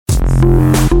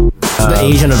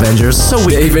Asian Avengers. So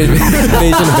weak. Asian Avengers.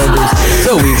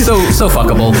 So weak. So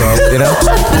fuckable, bro. You know?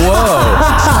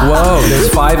 Whoa. There's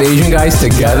 5 Asian guys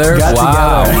together.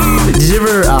 Wow. Together. Did you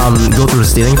ever go through a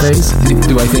stealing phase?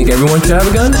 Do I think everyone should have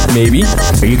a gun? Maybe.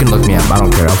 Or you can look me up. I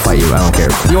don't care. I'll fight you. I don't care.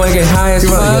 You want to get high as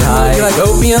fuck? You like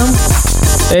opium?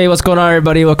 Hey, what's going on,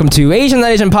 everybody? Welcome to Asian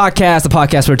Not Asian Podcast, the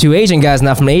podcast where 2 Asian guys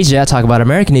not from Asia talk about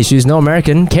American issues no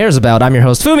American cares about. I'm your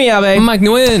host, Fumi Abe. I'm Mike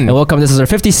Nguyen. And welcome. This is our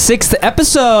 56th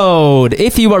episode.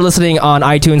 If you are listening on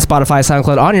iTunes, Spotify,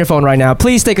 SoundCloud on your phone right now,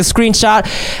 please take a screenshot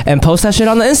and post that shit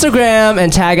on the Instagram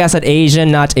and tag us at Asian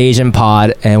Not Asian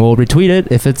Pod, and we'll retweet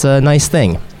it if it's a nice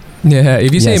thing. Yeah,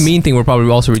 if you say a mean thing, we'll probably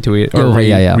also retweet it or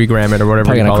regram it or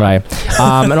whatever. Probably gonna cry.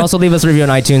 And also leave us a review on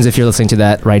iTunes if you're listening to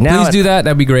that right now. Please do that.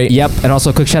 That'd be great. Yep. And also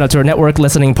a quick shout out to our network,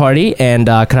 Listening Party and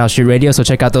Canal Street Radio. So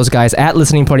check out those guys at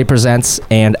Listening Party Presents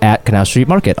and at Canal Street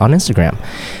Market on Instagram.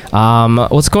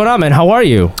 What's going on, man? How are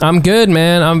you? I'm good,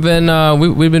 man. I've been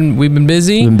we've been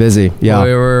busy. Been busy. Yeah.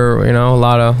 We were a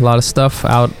lot of stuff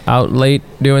out late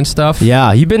doing stuff.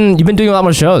 Yeah. You've been doing a lot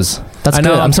more shows. That's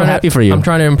good. I'm so happy for you. I'm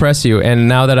trying to impress you, and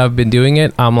now that I've been doing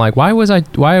it, I'm like, why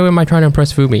am I trying to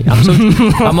impress Fumi?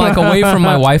 I'm like away from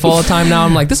my wife all the time now.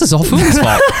 I'm like, this is all Fumi's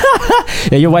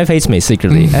fault. Yeah, your wife hates me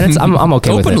secretly, and I'm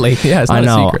okay with it. Openly, yeah, it's not I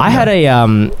know. a secret. I had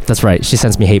a that's right. She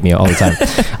sends me hate mail all the time.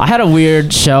 I had a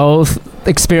weird show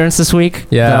experience this week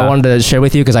that I wanted to share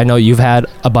with you because I know you've had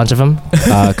a bunch of them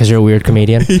because you're a weird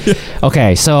comedian.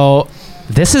 Okay, so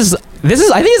this is I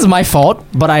think this is my fault,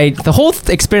 but the whole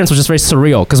experience was just very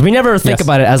surreal because we never think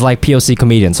about it as like POC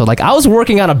comedians. So like I was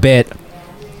working on a bit.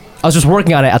 I was just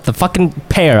working on it at the fucking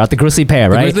Pear, at the Grizzly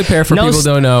Pear, right? The Grizzly Pear, for people who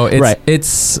don't know,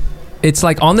 it's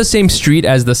like on the same street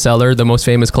as the Cellar, the most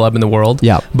famous club in the world.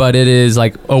 Yeah. But it is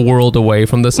like a world away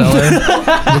from the Cellar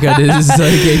because it is like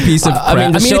a piece of crap. I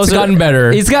mean it's gotten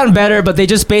better. It's gotten better, but they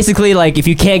just basically like if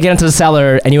you can't get into the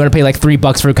Cellar and you want to pay like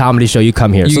 $3 for a comedy show, you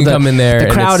come here. You can come in there.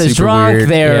 The crowd is drunk. Weird.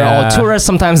 They're all tourists.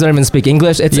 Sometimes they don't even speak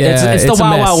English. It's the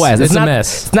Wild Wild West. It's a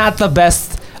mess. It's not the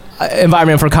best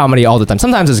environment for comedy all the time.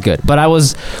 Sometimes it's good, but I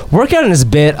was working on this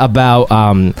bit about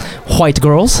white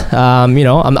girls.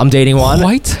 I'm dating one.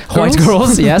 White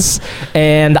girls, yes.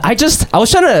 And I just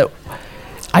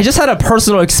had a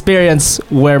personal experience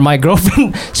where my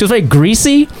girlfriend, she was very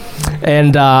greasy,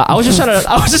 and I was just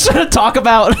trying to talk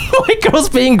about white girls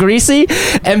being greasy.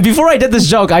 And before I did this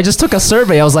joke, I just took a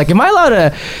survey. I was like, am I allowed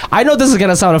to? I know this is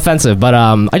gonna sound offensive, but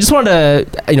I just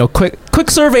wanted to, quick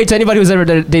survey to anybody who's ever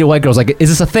dated white girls. Like, is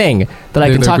this a thing that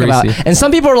I can talk about? And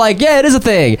some people are like, yeah, it is a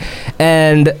thing.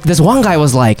 And this one guy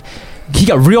was like, he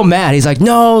got real mad. He's like,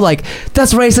 no, like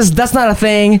that's racist. That's not a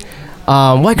thing.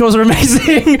 White girls are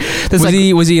amazing.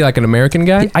 Was he like an American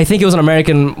guy? I think he was an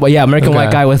American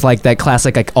white guy with like that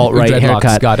classic like alt-right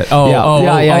haircut. Got it.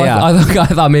 Yeah. I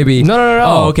thought maybe. No.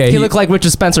 Oh, okay. He looked like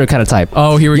Richard Spencer kind of type.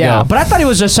 Oh, here we go. But I thought he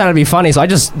was just trying to be funny, so I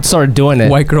just started doing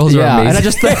it. White girls are amazing. And I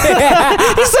just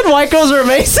he said white girls are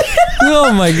amazing.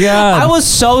 Oh my god. I was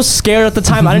so scared at the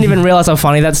time. I didn't even realize how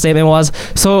funny that statement was.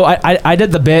 So I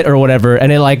did the bit or whatever,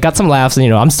 and it like got some laughs.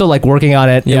 And I'm still like working on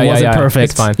it. It wasn't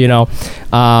perfect. It's fine.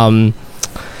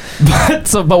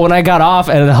 But when I got off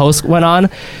and the host went on,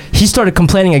 he started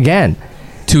complaining again.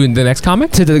 To the next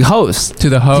comic? To the host. He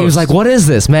was like, what is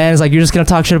this, man? He's like, you're just going to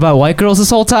talk shit about white girls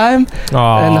this whole time?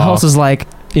 Aww. And the host was like,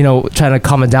 trying to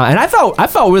calm it down. And I felt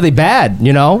really bad,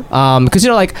 because,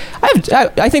 like,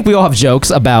 I think we all have jokes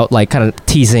about, like, kind of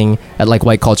teasing at, like,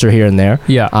 white culture here and there.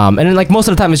 Yeah. And then, like, most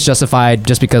of the time it's justified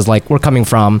just because, like, we're coming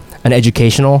from an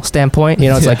educational standpoint.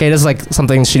 It's like, hey, this is, like,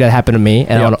 something shit that happened to me,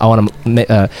 and I want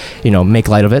to, make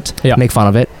light of it, make fun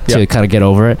of it to kind of get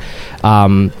over it.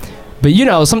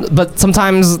 But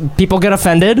sometimes people get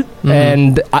offended,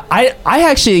 and I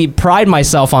actually pride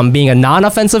myself on being a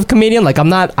non-offensive comedian. Like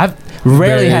I've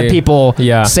rarely had people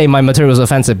say my material is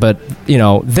offensive, but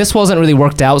this wasn't really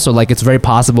worked out, so like it's very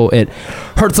possible it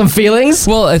hurt some feelings.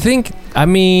 Well, I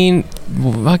mean,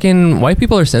 fucking white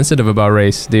people are sensitive about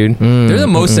race, dude. They're the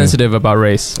most sensitive about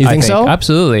race. You think so?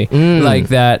 Absolutely. Like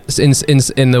that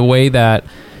in the way that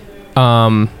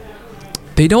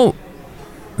they don't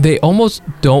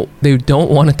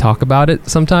want to talk about it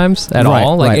sometimes at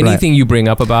all. Like anything you bring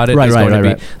up about it is going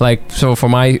to be like, so for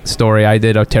my story, I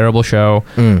did a terrible show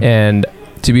and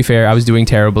to be fair, I was doing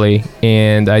terribly,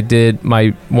 and I did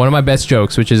one of my best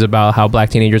jokes, which is about how black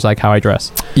teenagers like how I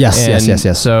dress.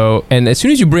 Yes. So, and as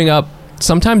soon as you bring up,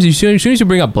 sometimes as soon as you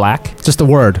bring up black, just the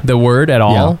word at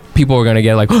all, people are gonna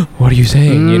get like, what are you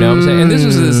saying? You know what I'm saying?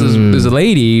 And this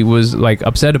lady was like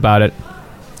upset about it.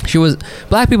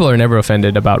 Black people are never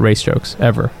offended about race jokes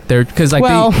ever. They're because like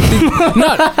Well.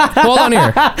 hold on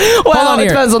here. Well, it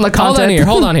depends on the content.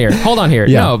 Hold on here.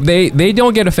 Yeah. No, they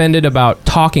don't get offended about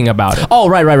talking about it. Oh,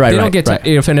 right. They don't get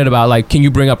offended about like, can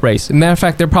you bring up race? Matter of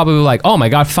fact, they're probably like, oh my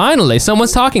god, finally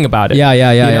someone's talking about it. Yeah.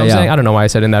 You know what I'm saying? I don't know why I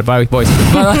said in that voice, but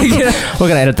like, you know, we're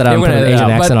gonna edit that out and put an Asian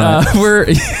accent on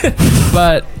it.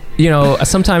 But you know,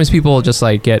 sometimes people just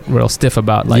like get real stiff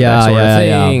about like that sort of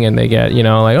thing, and they get, you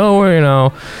know, like, oh, well, you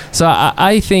know. So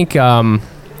I think, you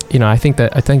know, I think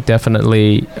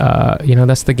definitely, you know,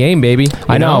 that's the game, baby.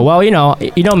 I know. Well, you know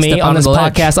me on this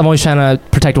podcast. I'm always trying to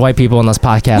protect white people on this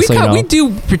podcast. We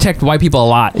do protect white people a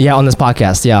lot. Yeah, on this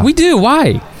podcast. Yeah, we do.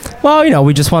 Why? Well, you know,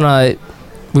 we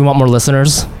want more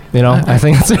listeners. You know, I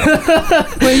think that's.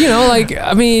 Well, you know, like,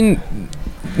 I mean.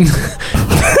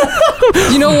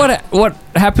 You know what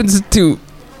happens to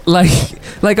like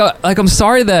I'm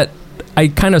sorry that I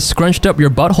kind of scrunched up your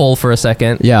butthole for a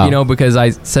second. Yeah. You know, because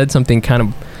I said something kind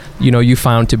of, you know, you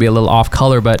found to be a little off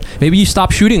color, but maybe you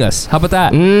stop shooting us. How about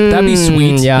that? That'd be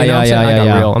sweet. Yeah, you know I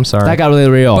got real. I'm sorry. That got really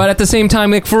real. But at the same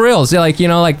time, like, for reals, like, you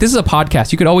know, like, this is a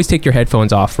podcast. You could always take your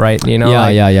headphones off, right? You know. Yeah,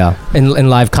 like, yeah. In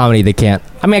live comedy, they can't.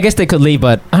 I mean, I guess they could leave,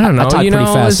 but I don't know. I talk you know,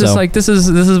 pretty fast, it's just like this is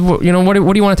you know, what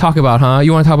do you want to talk about, huh?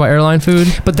 You want to talk about airline food?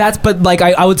 But like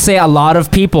I would say a lot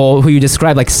of people who you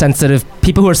describe, like sensitive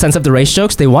people who are sensitive to race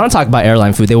jokes, they want to talk about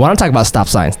airline food. They want to talk about stop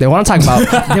signs. They want to talk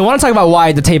about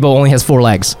why the table only has 4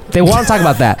 legs. They want to talk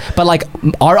about that. But like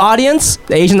our audience,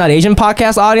 the Asian Not Asian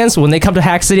podcast audience, when they come to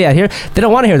Hack City out here, they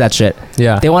don't want to hear that shit.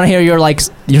 Yeah. They want to hear your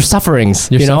sufferings.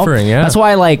 Your suffering, yeah. That's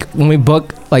why, like, when we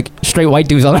book like straight white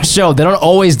dudes on our show, they don't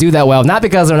always do that well. Not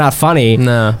because they're not funny.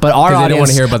 No. But our audience, don't want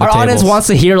to hear about the our audience wants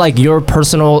to hear like your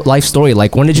personal life story.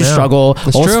 Like, when did you struggle?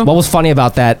 What was funny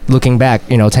about that? Looking back,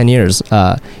 10 years. You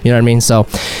know what I mean? So,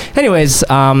 anyways,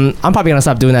 I'm probably gonna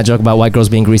stop doing that joke about white girls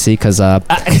being greasy because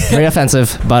very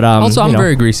offensive. But also, I'm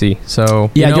very greasy. So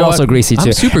yeah, you're also greasy too.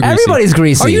 I'm super greasy. Everybody's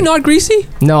greasy. Are you not greasy?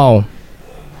 No.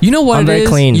 You know what I'm it very is?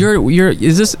 Clean.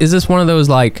 Is this one of those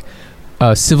like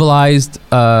civilized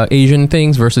Asian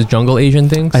things versus jungle Asian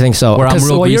things? I think so. Where I'm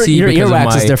real greasy. Your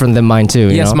earwax is different than mine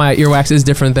too. Yes, my earwax is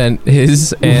different than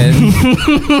his, and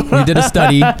we did a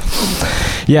study.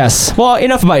 Yes. Well,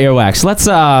 enough about earwax. Let's.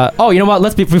 Oh, you know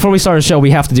what? Before we start the show,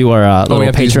 we have to do our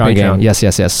little Patreon game. Yes.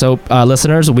 So,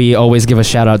 listeners, we always give a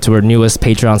shout out to our newest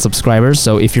Patreon subscribers.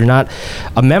 So, if you're not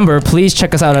a member, please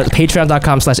check us out at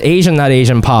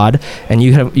patreon.com/AsianNotAsianPod, and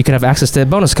you can have access to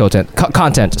bonus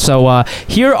content. So,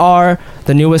 here are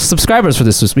the newest subscribers for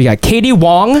this. We got Katie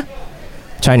Wong,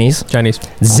 Chinese.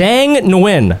 Zhang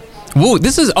Nguyen. Whoa,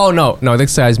 this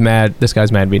guy's mad. This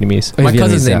guy's mad Vietnamese. My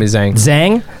cousin's name is Zhang.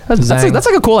 Zhang? That's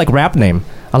like a cool like rap name.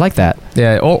 I like that.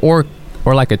 Yeah, or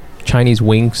like a Chinese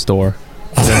wing store.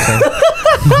 You know what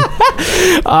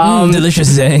I'm saying?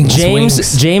 Delicious Zhang.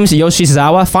 James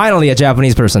Yoshizawa, finally a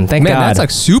Japanese person. Thank God. That's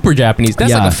like super Japanese.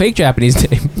 That's like a fake Japanese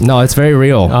name. No, it's very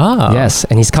real. Ah. Yes,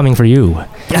 and he's coming for you.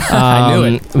 I knew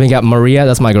it. We got Maria.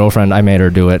 That's my girlfriend. I made her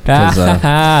do it.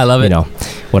 I love it.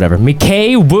 Whatever.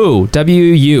 Mikay Wu,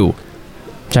 W-U,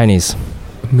 Chinese.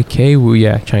 Mikay Wu,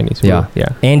 yeah, Chinese. Yeah.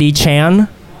 Andy Chan,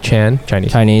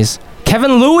 Chinese.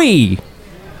 Kevin Louie.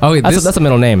 Oh, that's a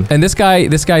middle name. And this guy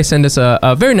sent us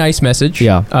a very nice message.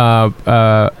 Yeah.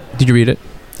 Did you read it?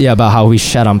 Yeah, about how we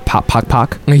shat on Pak.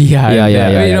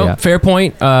 Yeah. Fair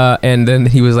point. And then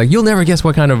he was like, "You'll never guess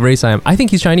what kind of race I am." I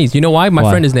think he's Chinese. You know why? My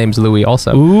friend, his name's Louis.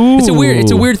 Also, Ooh. It's a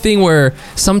weird thing where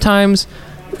sometimes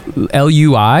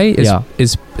L-U-I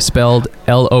is spelled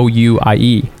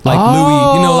L-O-U-I-E. Like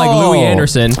Louis, like Louis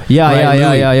Anderson.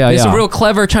 Yeah. It's a real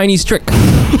clever Chinese trick.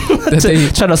 that they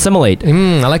try to assimilate.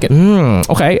 I like it.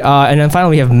 Okay. And then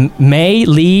finally we have Mei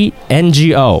Li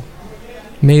NGO.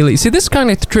 Mei Li. See, this kind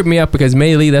of tripped me up because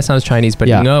Mei Li, that sounds Chinese, but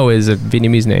Ngo is a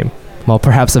Vietnamese name. Well,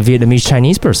 perhaps a Vietnamese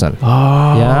Chinese person.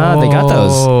 Oh. Yeah, they got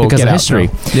those because of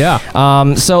history. Yeah.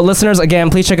 So listeners,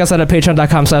 again, please check us out at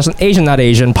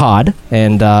patreon.com/AsianNotAsianPod,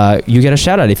 and you get a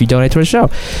shout out if you donate to our show.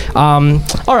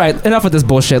 All right, enough with this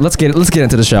bullshit. Let's get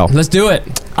into the show. Let's do it.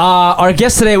 Our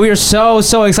guest today, we are so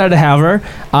excited to have her.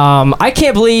 I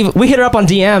can't believe we hit her up on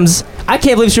DMs. I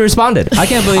can't believe she responded. I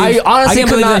can't believe. I honestly can't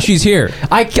believe that she's here.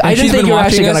 I didn't think you were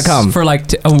actually gonna come. For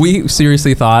like we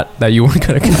seriously thought that you weren't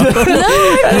gonna come.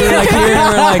 We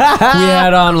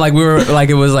had on like we were like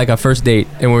it was like a first date,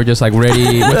 and we were just like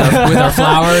ready with our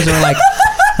flowers, and we're like,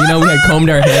 we had combed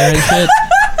our hair and shit.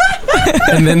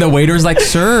 And then the waiter's like,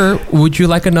 "Sir, would you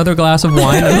like another glass of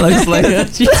wine?" And Alex like,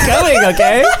 "She's coming,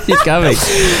 okay? She's coming."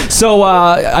 So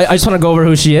I just want to go over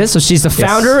who she is. So she's the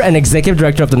founder and executive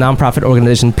director of the nonprofit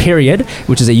organization Period,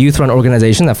 which is a youth-run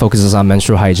organization that focuses on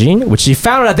menstrual hygiene, which she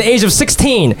founded at the age of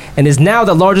 16 and is now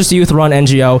the largest youth-run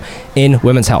NGO in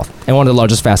women's health and one of the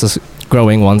largest, fastest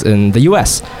growing ones in the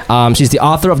U.S. She's the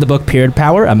author of the book Period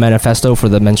Power, a manifesto for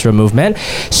the menstrual movement.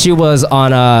 She was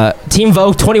on Team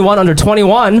Vogue 21 under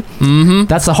 21. Mm-hmm.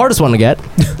 That's the hardest one to get,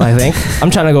 I think.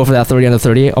 I'm trying to go for that 30 under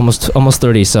 30, almost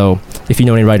 30. So if you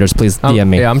know any writers, please DM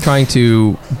me. Yeah, I'm trying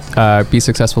to be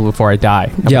successful before I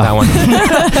die. That one.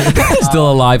 Still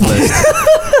a live list.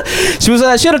 She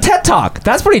had a TED Talk.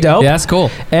 That's pretty dope. Yeah, that's cool.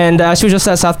 And she was just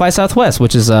at South by Southwest,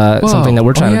 which is something that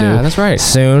we're trying to do. That's right.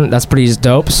 Soon. That's pretty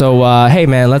dope. So, hey,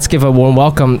 man, let's give a warm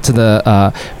welcome to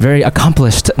the very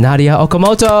accomplished Nadia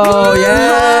Okamoto.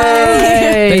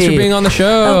 Yay! Thanks for being on the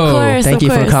show. Of course. Thank you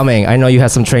for coming. I know you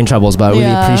had some train troubles, but I really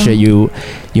appreciate you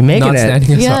making it.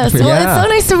 Yes. Well, it's so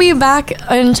nice to be back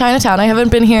in Chinatown. I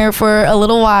haven't been here for a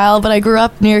little while, but I grew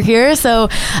up near here, so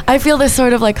I feel this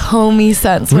sort of like homey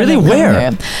sense. Really?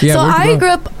 Where? Yeah, so I grew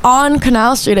up on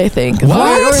Canal Street, I think. What?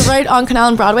 Or right on Canal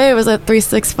and Broadway. It was at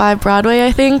 365 Broadway,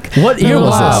 I think. What year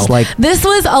was this? This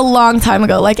was a long time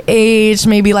ago, like age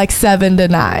maybe like 7 to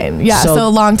 9. Yeah, so a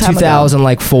long time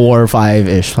 2004 or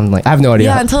 5-ish, something like. I have no idea.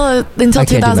 Yeah, until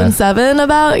 2007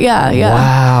 about. Yeah.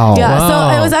 Wow. Yeah, so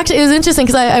it was interesting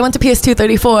because I went to PS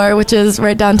 234, which is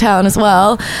right downtown as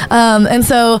well. And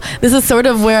so this is sort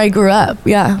of where I grew up.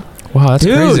 Yeah. Wow, that's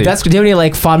crazy. Do you have any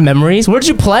like fond memories? Where did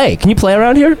you play? Can you play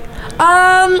around here?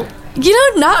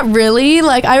 Not really.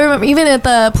 Like, I remember even at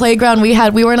the playground we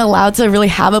weren't allowed to really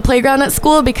have a playground at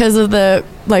school because of the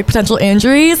like potential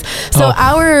injuries. So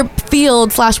our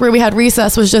field / where we had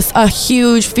recess was just a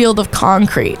huge field of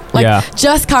concrete.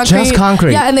 Just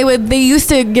concrete. Yeah, and they used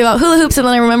to give out hula hoops, and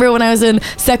then I remember when I was in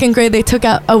 2nd grade they took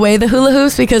away the hula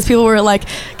hoops because people were like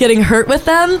getting hurt with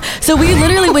them. So we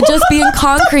literally would just be in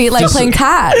concrete like playing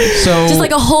tag. So just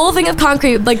like a whole thing of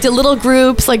concrete, like the little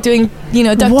groups like doing,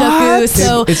 duck goose.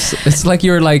 So it's like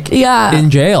you're like in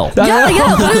jail.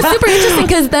 Yeah, but it was super interesting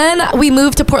because then we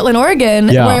moved to Portland, Oregon,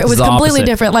 where it was completely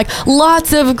different. Like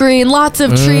lots of green, lots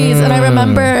of trees. And I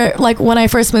remember like when I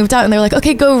first moved out and they were like,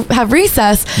 okay, go have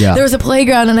recess. There was a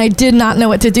playground and I did not know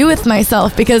what to do with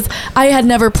myself because I had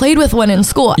never played with one in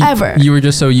school ever. You were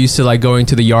just so used to like going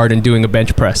to the yard and doing a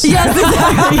bench press. Yes,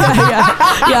 exactly.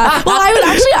 Yeah. Well,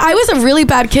 I was a really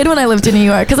bad kid when I lived in New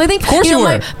York because I think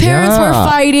my parents were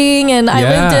fighting and I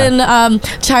lived in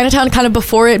Chinatown kind of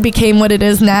before it became what it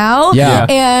is now. Yeah.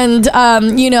 And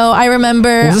I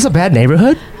remember. Was this a bad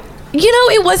neighborhood?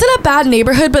 It wasn't a bad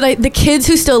neighborhood, but the kids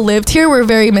who still lived here were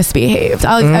very misbehaved.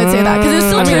 I'd say that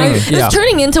because it was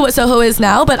turning into what Soho is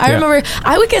now. But I remember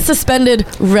I would get suspended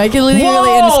regularly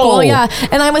in school. Yeah,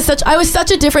 and I was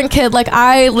such a different kid. Like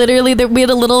I literally we had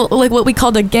a little like what we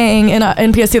called a gang in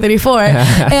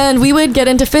PS234, and we would get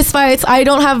into fistfights. I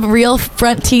don't have real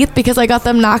front teeth because I got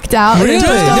them knocked out. Really?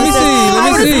 Let me see.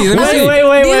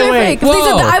 Wait.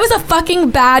 I was a fucking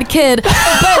bad kid, and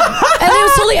it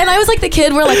was totally. And I was like the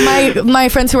kid where like my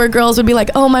friends who were girls would be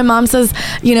like, oh, my mom says,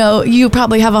 you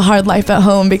probably have a hard life at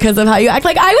home because of how you act.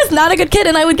 Like I was not a good kid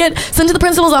and I would get sent to the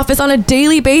principal's office on a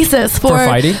daily basis for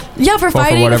fighting. Yeah, for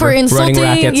fighting, for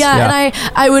insulting. Yeah, and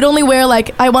I would only wear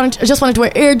like I just wanted to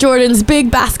wear Air Jordans,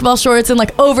 big basketball shorts, and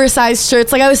like oversized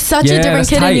shirts. Like I was such a different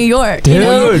kid in New York.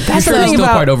 Dude, that's the thing still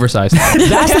quite oversized.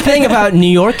 That's the thing about New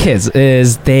York kids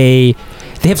is they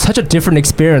have such a different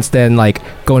experience than like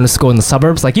going to school in the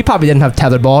suburbs. Like you probably didn't have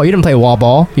tetherball, you didn't play wall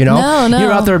ball, No.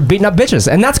 You're out there beating up bitches,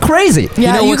 and that's crazy.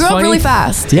 Yeah, you grew up really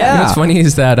fast. Yeah. What's funny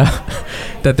is that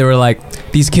that they were like,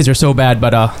 these kids are so bad,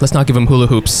 but let's not give them hula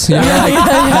hoops. Like,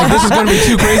 this is going to be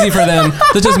too crazy for them.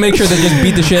 Let's just make sure they just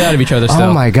beat the shit out of each other still.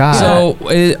 Oh my god. So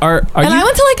I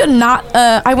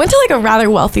went to like a rather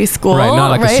wealthy school, right?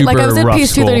 Not like a super like I was at rough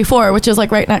PS 234, which is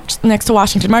like right next to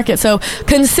Washington Market. So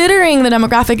considering the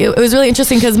demographic, it was really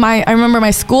interesting because I remember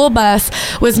my school bus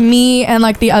was me and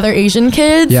like the other Asian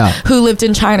kids who lived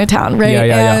in Chinatown, right?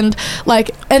 And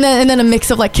like and then a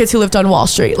mix of like kids who lived on Wall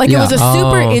Street. Like it was a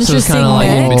super interesting so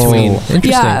mix. In between.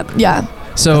 Interesting. Yeah.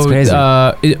 So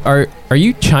are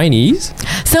you Chinese?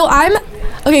 So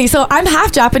I'm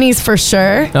half Japanese for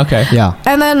sure. Okay. Yeah.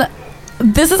 And then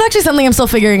this is actually something I'm still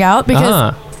figuring out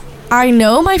because I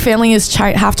know my family is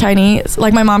half Chinese.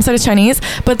 Like my mom's side is Chinese,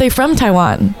 but they're from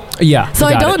Taiwan. Yeah. So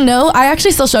I don't know. I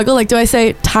actually still struggle. Like, do I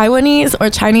say Taiwanese or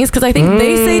Chinese? Because I think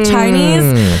they say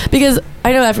Chinese because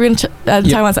I know everyone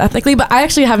Taiwan's ethnically, but I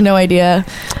actually have no idea.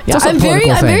 Yeah, I'm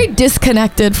very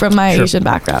disconnected from my Asian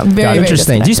background. Very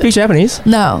interesting. Do you speak Japanese?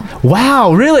 No.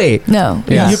 Wow, really? No.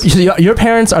 Yeah. Your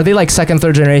parents, are they like second,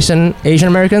 third generation Asian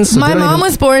Americans? So my mom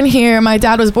was born here. My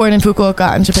dad was born in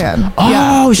Fukuoka in Japan.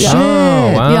 Oh shit!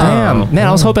 Oh, wow. Damn, man,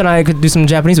 I was hoping I could do some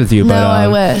Japanese with you, but no, I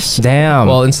wish. Damn.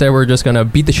 Well, instead we're just gonna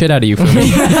beat the shit out of you for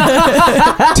me.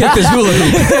 Take this hula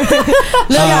hoop.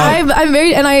 No, I'm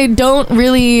married, and I don't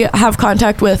really have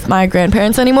contact with my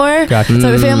grandparents anymore. Gotcha.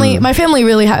 So my family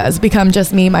really has become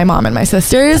just me, my mom, and my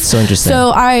sisters. That's so interesting.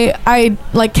 So I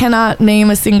like cannot name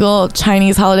a single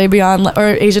Chinese holiday beyond or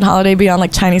Asian holiday beyond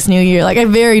like Chinese New Year. Like I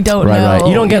don't know. Right.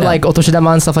 You don't get like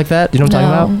otoshidama and stuff like that. You know what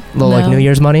I'm talking about? Little like New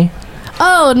Year's money.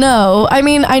 Oh no! I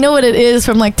mean, I know what it is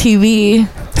from like TV.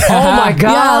 Oh my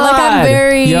god! Yeah, like I'm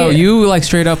very. Yo, you like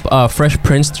straight up Fresh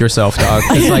Princed yourself, dog.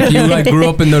 It's like you like grew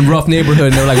up in the rough neighborhood,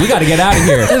 and they're like, we got to get out of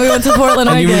here. And we went to Portland,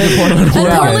 Oregon. And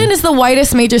Portland is the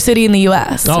whitest major city in the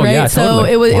U.S. Oh, right? Yeah,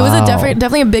 totally. So it was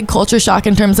definitely a big culture shock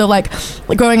in terms of like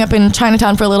growing up in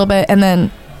Chinatown for a little bit, and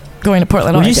then going to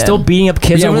Portland, Were Oregon. you still beating up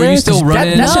kids over there? Were you still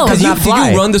running? No. Did you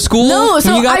run the school? No,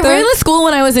 so I ran the school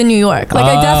when I was in New York. Like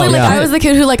I definitely I was the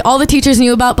kid who like all the teachers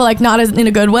knew about, but like not as in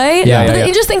a good way. Yeah, but the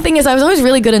interesting thing is I was always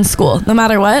really good in school, no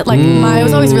matter what. Like I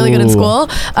was always really good in school.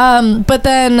 But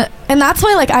then and that's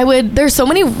why like there's so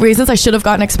many reasons I should have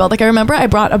gotten expelled. Like I remember I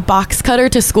brought a box cutter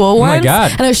to school once. Oh my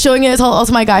God. And I was showing it to all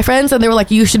my guy friends, and they were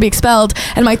like, you should be expelled.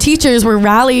 And my teachers were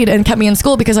rallied and kept me in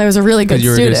school because I was a really good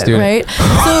student, right?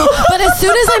 So but as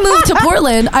soon as I moved to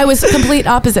Portland, I was complete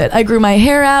opposite. I grew my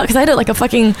hair out because I had like a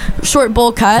fucking short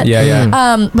bowl cut.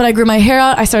 But I grew my hair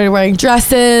out. I started wearing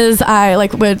dresses. I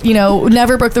like would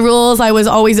never broke the rules. I was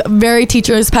always very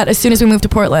teacher's pet as soon as we moved to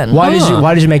Portland.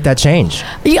 Why did you make that change?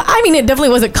 Yeah, I mean it definitely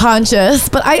wasn't conscious,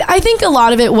 but I think a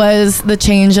lot of it was the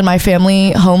change in my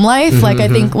family home life. Like I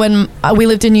think when we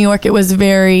lived in New York, it was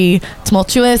very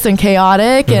tumultuous and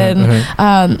chaotic, and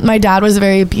my dad was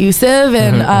very abusive.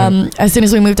 And as soon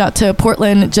as we moved out to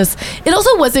Portland, it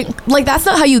also wasn't like that's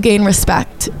not how you gain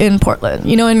respect in Portland.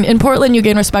 In Portland you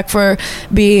gain respect for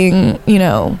being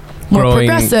more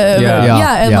progressive,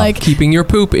 and like keeping your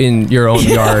poop in your own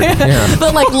yard,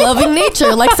 but like loving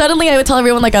nature. Like suddenly I would tell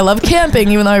everyone like I love camping,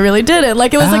 even though I really didn't.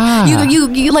 Like it was like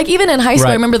you like even in high school,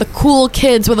 I remember the cool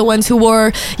kids were the ones who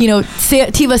wore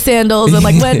Teva sandals and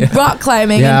like went rock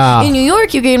climbing. And in New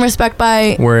York, you gain respect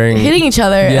by hitting each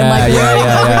other and like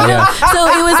So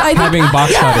it was having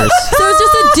box cutters. So it's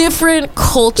just a different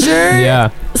culture.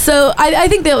 Yeah. So I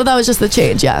think that was just the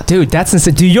change. Yeah. Dude, that's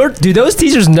insane. Do those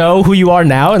teachers know who you are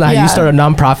now and how you start a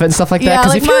nonprofit and stuff like that?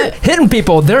 Because if you're hitting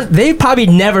people, they probably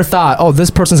never thought, oh, this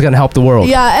person's gonna help the world.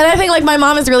 Yeah, and I think like my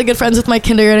mom is really good friends with my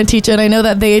kindergarten teacher, and I know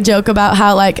that they joke about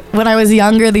how like when I was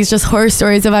younger, these just horror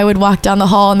stories of I would walk down the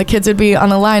hall and the kids would be on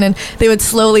the line and they would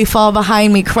slowly fall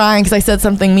behind me crying because I said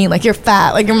something mean, like you're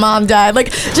fat, like your mom died,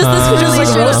 like just this really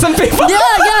some people.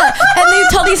 Yeah, and they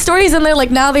tell these stories and they're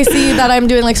like now they see that I'm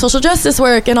doing like social justice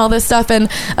work and all this stuff, and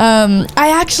I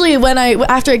actually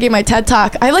after I gave my TED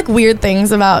talk, I have like weird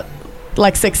things about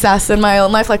like success in my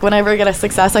own life. Like whenever I get a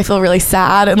success, I feel really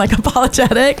sad and like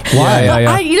apologetic. Why?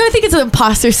 I think it's an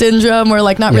imposter syndrome or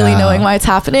like not really knowing why it's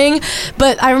happening.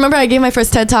 But I remember I gave my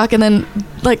first TED talk and then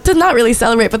like did not really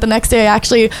celebrate, but the next day I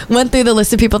actually went through the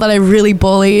list of people that I really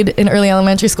bullied in early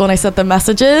elementary school, and I sent them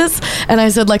messages and I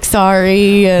said like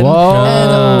sorry, and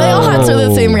they all had sort of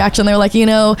the same reaction. They were like,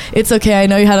 it's okay, I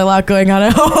know you had a lot going on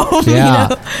at home.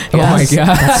 Oh my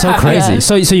god, that's so crazy.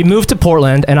 So you moved to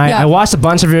Portland, and I watched a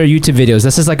bunch of your YouTube videos.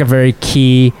 This is like a very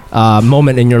key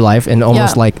moment in your life, and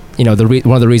almost like one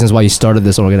of the reasons why you started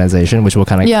this organization, which we'll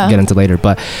kind of get into later.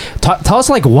 But tell us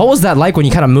like what was that like when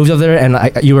you kind of moved over there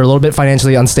and you were a little bit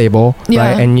financially unstable,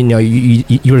 right? And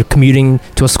you were commuting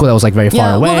to a school that was like very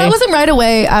far away. Well, that wasn't right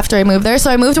away after I moved there.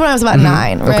 So I moved when I was about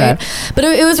 9, right? Okay. But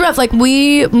it was rough. Like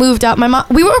we moved out.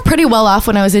 We were pretty well off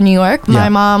when I was in New York. My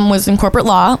mom was in corporate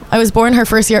law. I was born her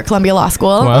first year at Columbia Law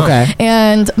School. Wow. Okay.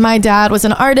 And my dad was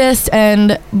an artist,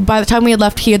 and by the time we had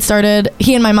left, he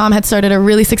and my mom had started a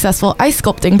really successful ice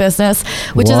sculpting business,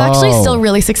 which is actually still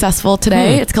really successful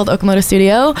today. It's called Okamoto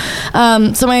Studio.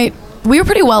 We were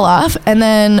pretty well off, and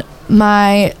then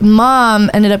my mom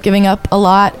ended up giving up a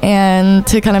lot, and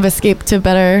to kind of escape to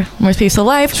better, more peaceful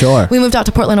life, we moved out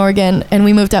to Portland, Oregon, and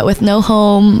we moved out with no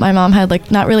home. My mom had like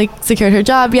not really secured her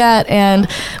job yet, and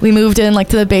we moved in like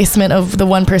to the basement of the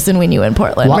one person we knew in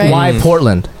Portland. Why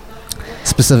Portland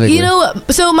specifically?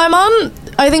 So my mom,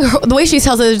 I think the way she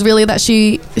tells it is really that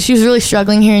she was really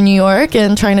struggling here in New York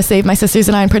and trying to save my sisters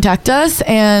and I and protect us.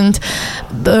 And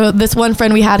this one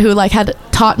friend we had who like had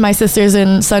taught my sisters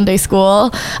in Sunday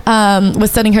school was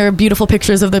sending her beautiful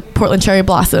pictures of the Portland cherry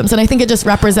blossoms, and I think it just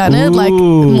represented like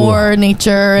more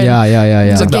nature and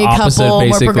it's like gay the opposite, couple,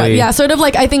 basically. more sort of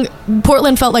like I think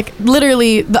Portland felt like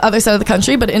literally the other side of the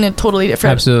country, but in a totally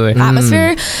different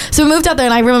atmosphere. So we moved out there,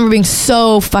 and I remember being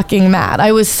so fucking mad.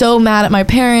 I was so mad at my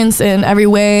parents in every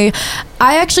way.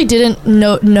 I actually didn't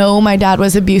know my dad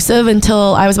was abusive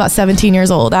until I was about 17 years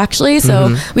old, actually.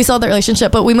 So we saw the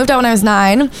relationship, but we moved out when I was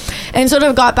 9 and sort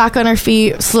of got back on our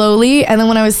feet slowly. And then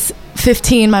when I was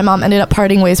 15, my mom ended up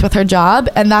parting ways with her job,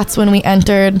 and that's when we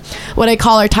entered what I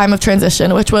call our time of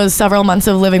transition, which was several months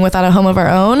of living without a home of our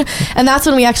own. And that's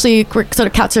when we actually were sort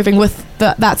of couch surfing with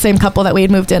that same couple that we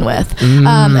had moved in with.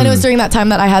 And it was during that time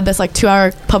that I had this like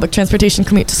 2-hour public transportation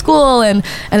commute to school and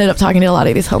ended up talking to a lot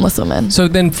of these homeless women. So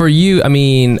then for you, I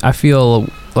mean, I feel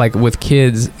like with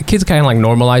kids kind of like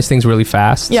normalize things really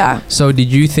fast. Yeah. So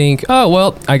did you think, oh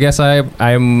well, I guess I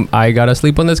gotta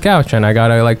sleep on this couch and I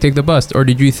gotta like take the bus, or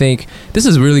did you think this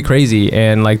is really crazy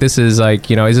and like this is like,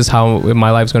 you know, is this how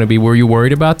my life's gonna be? Were you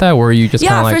worried about that, or were you just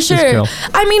kind of like, for sure.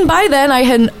 I mean, by then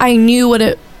I knew what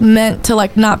it meant to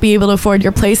like not be able to afford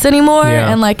your place anymore,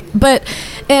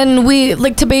 and we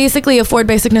like to basically afford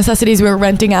basic necessities. We were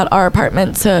renting out our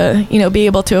apartment to, you know, be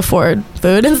able to afford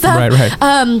food and stuff.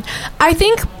 Right. I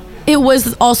think it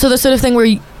was also the sort of thing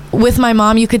where with my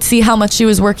mom, you could see how much she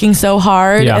was working so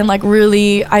hard and like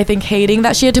really, I think, hating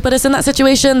that she had to put us in that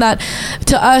situation, that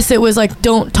to us it was like,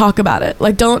 don't talk about it.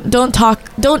 Like don't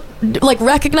like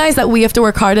recognize that we have to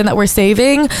work hard and that we're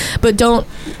saving, but don't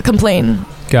complain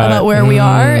about where we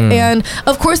are. And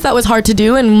of course that was hard to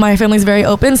do, and my family's very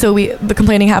open, so the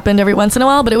complaining happened every once in a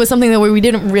while, but it was something that we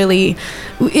didn't really,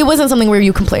 it wasn't something where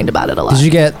you complained about it a lot. Did you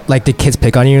get like the kids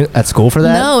pick on you at school for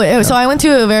that? No. So I went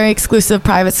to a very exclusive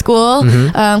private school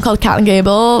called Cat and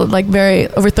Gable, like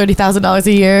over $30,000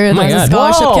 a year, and I was a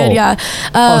scholarship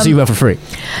kid. So you went for free?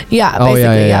 Yeah,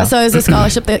 basically. So I was a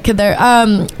scholarship kid there.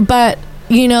 But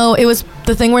you know, it was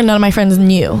the thing where none of my friends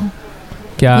knew.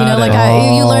 You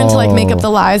learn to like make up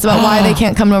the lies about why they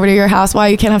can't come over to your house, why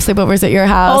you can't have sleepovers at your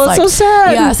house. Oh, that's so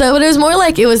sad. Yeah, so it was more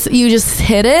like you just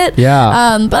hit it.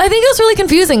 Yeah. But I think it was really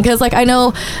confusing because like I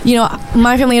know, you know,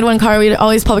 my family had one car. We had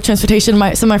always public transportation.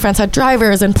 Some of my friends had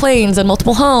drivers and planes and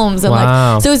multiple homes, and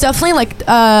like so it was definitely like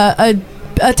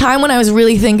a time when I was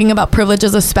really thinking about privilege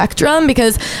as a spectrum,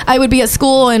 because I would be at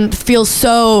school and feel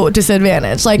so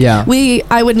disadvantaged. Like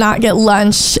I would not get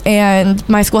lunch, and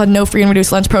my school had no free and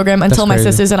reduced lunch program until my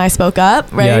sisters and I spoke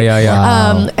up, right?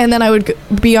 Wow. And then I would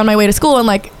be on my way to school and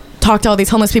like talk to all these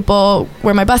homeless people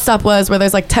where my bus stop was, where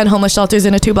there's like 10 homeless shelters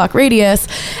in a 2-block radius,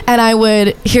 and I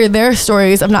would hear their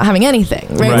stories of not having anything,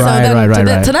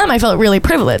 right? To them I felt really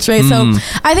privileged, right? So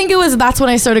I think that's when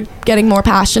I started getting more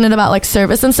passionate about like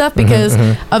service and stuff, because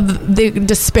of the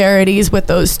disparities with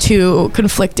those two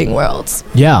conflicting worlds.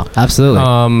 Yeah,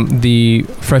 absolutely. The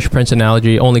Fresh Prince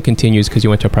analogy only continues because you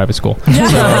went to a private school. So,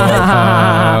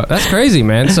 that's crazy,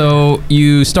 man. So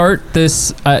you start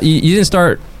this, you didn't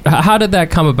start. How did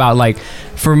that come about? Like,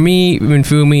 for me and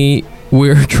Fumi,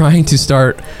 we're trying to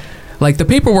start, like, the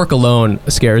paperwork alone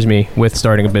scares me with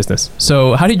starting a business.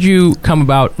 So how did you come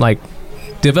about, like,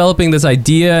 developing this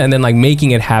idea and then like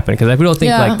making it happen? Because I really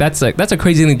think like that's a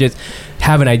crazy thing to just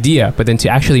have an idea, but then to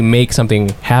actually make something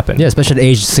happen. Yeah, especially at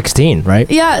age 16, right?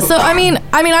 Yeah. So I mean,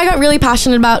 I got really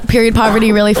passionate about period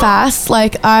poverty really fast.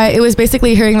 Like it was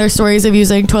basically hearing their stories of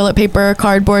using toilet paper,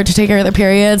 cardboard to take care of their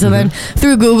periods, and then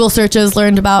through Google searches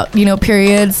learned about, you know,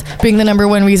 periods being the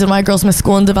 #1 reason why girls miss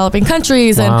school in developing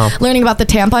countries, and learning about the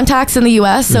tampon tax in the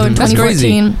U.S. So in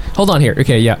 2014. Hold on here.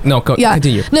 Okay. Yeah. No.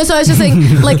 Continue. No. So I was just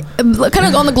saying, like, kind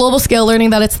of on the global scale, learning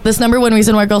that it's this #1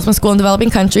 reason why girls miss school in developing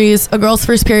countries. A girl's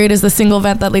first period is the single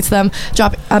event that leads to them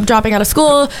dropping out of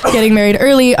school, getting married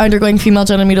early, undergoing female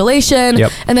genital mutilation.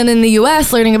 And then in the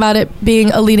U.S., learning about it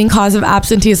being a leading cause of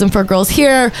absenteeism for girls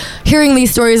here, hearing these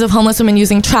stories of homeless women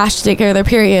using trash to take care of their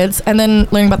periods, and then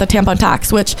learning about the tampon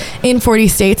tax, which in 40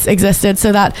 states existed,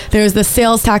 so that there's the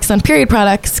sales tax on period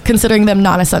products, considering them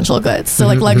non-essential goods, so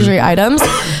like luxury items.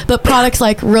 But products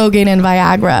like Rogaine and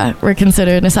Viagra were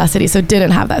considered necessities, so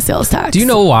didn't have that sales tax. Do you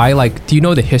know why? Like, do you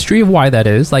know the history of why that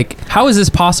is? Like, how is this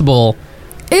possible?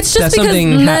 It's just because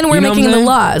men were making the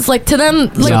laws. Like, to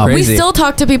them, like, we still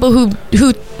talk to people who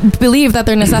believe that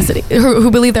they're necessity,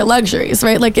 who believe they're luxuries,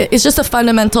 right? Like, it's just a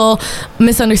fundamental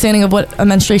misunderstanding of what a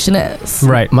menstruation is.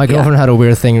 Right. My girlfriend had a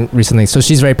weird thing recently. So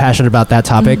she's very passionate about that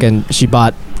topic, and she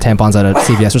bought tampons at a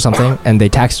CVS or something, and they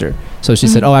taxed her. So she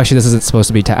said, oh, actually, this isn't supposed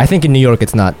to be taxed. I think in New York,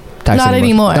 it's not taxed Not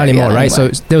anymore, right? So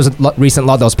there was a recent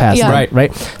law that was passed,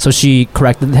 right? So she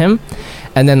corrected him.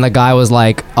 And then the guy was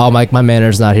like, oh, my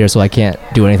manager's not here, so I can't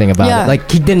do anything about it.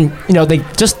 Like, he didn't, you know, they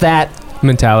just that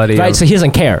mentality. Right, so he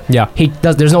doesn't care. Yeah.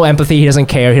 There's no empathy. He doesn't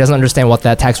care. He doesn't understand what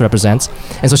that tax represents.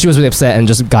 And so she was really upset and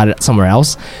just got it somewhere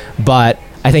else. But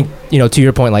I think, to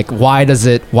your point, like, why is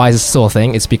it still a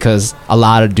thing? It's because a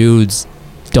lot of dudes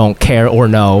don't care or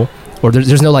know, or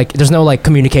there's no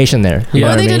communication there.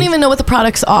 Or they didn't even know what the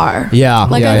products are. Yeah. I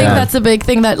think that's a big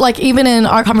thing that, like, even in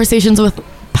our conversations with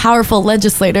powerful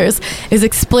legislators, is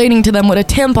explaining to them what a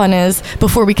tampon is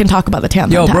before we can talk about the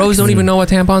tampon tax. Bros don't even know what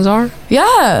tampons are?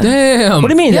 Yeah. Damn. What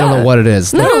do you mean they don't know what it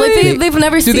is? No, they've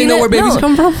never seen it. Do they know where babies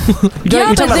come from?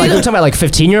 You're talking about like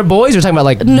 15-year-old boys? You're talking about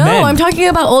like No, men? I'm talking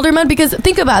about older men, because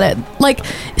think about it. Like,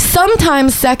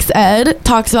 sometimes sex ed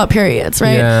talks about periods,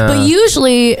 right? Yeah. But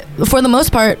usually, for the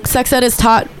most part, sex ed is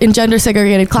taught in gender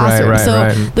segregated classrooms.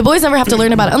 The boys never have to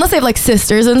learn about it unless they have like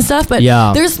sisters and stuff. But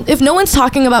if no one's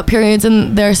talking about periods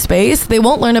in their space, they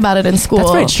won't learn about it in school.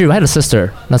 That's very true. I had a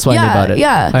sister. That's why I knew about it.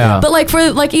 Yeah. But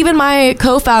like even my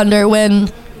co-founder,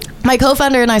 when my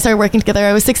co-founder and I started working together,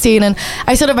 I was 16, and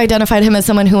I sort of identified him as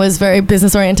someone who was very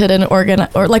business oriented and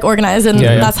organized, and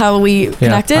that's how we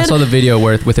connected. I saw the video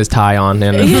with his tie on.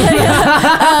 And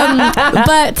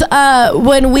but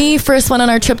when we first went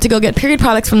on our trip to go get period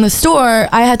products from the store,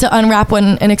 I had to unwrap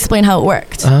one and explain how it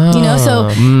worked. So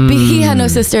he had no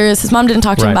sisters, his mom didn't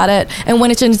talk to him about it, and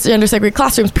when it's in gender segregated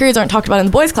classrooms, periods aren't talked about in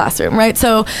the boys' classroom, right?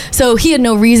 So he had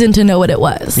no reason to know what it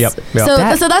was. So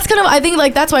that's kind of, I think,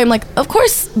 like, that's why I'm like, of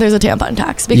course there's a tampon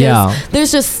tax, because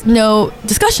there's just no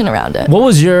discussion around it. What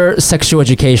was your sexual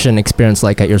education experience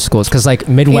like at your schools? Because like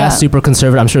Midwest, super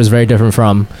conservative, I'm sure is very different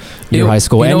from your high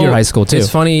school and your high school too. It's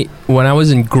funny, when I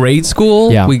was in grade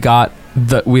school, we got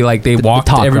they walked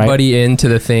everybody into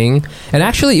the thing, and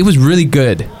actually it was really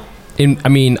good. I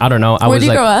don't know. Where did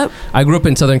you grow up? I grew up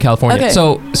in Southern California. Okay.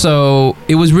 So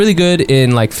it was really good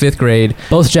in like 5th grade.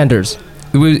 Both genders.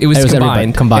 It was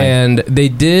combined, and they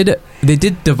did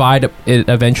divide it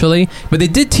eventually, but they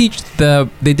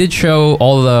did show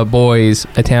all the boys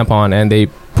a tampon, and they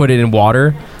put it in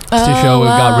water to show it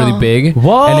got really big.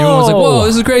 Whoa! And everyone was like, "Whoa,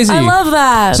 this is crazy!" I love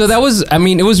that. So that was,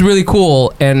 it was really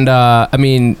cool, and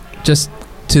just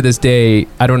to this day,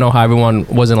 I don't know how everyone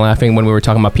wasn't laughing when we were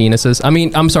talking about penises.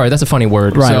 I'm sorry, that's a funny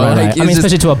word. Right.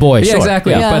 Especially to a boy. Yeah, sure.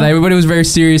 Exactly. Yeah. But everybody was very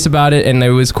serious about it, and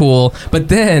it was cool. But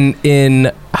then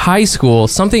in high school,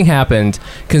 something happened,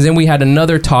 because then we had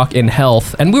another talk in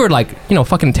health, and we were like,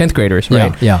 fucking 10th graders,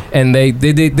 right? Yeah. And they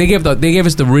gave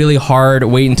us the really hard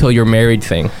wait until you're married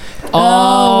thing.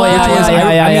 Oh,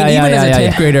 Even as a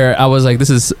 10th grader, I was like, this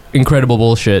is incredible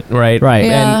bullshit, right? Right.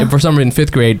 Yeah. And for some reason,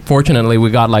 5th grade, fortunately, we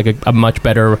got like a much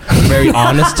better, very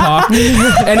honest talk.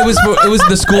 And it was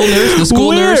the school nurse. The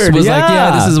school nurse was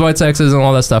like, this is what sex is and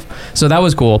all that stuff. So that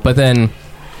was cool. But then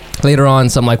later on,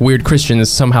 some like weird Christians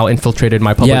somehow infiltrated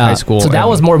my public high school. So that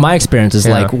was more my experiences.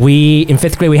 Like in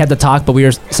 5th grade we had the talk, but we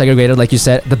were segregated, like you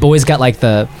said. The boys got like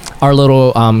our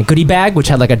little goodie bag, which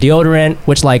had like a deodorant,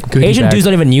 which like goodie Asian dudes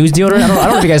don't even use deodorant. I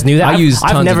don't know if you guys knew that.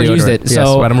 I've never used it,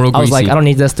 so I'm real I was like, I don't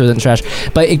need this, throw it in the trash.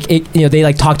 But they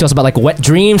like talked to us about like wet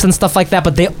dreams and stuff like that.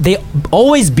 But they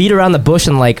always beat around the bush,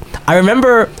 and like I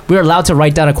remember we were allowed to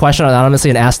write down a question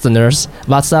anonymously and ask the nurse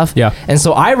about stuff. Yeah. And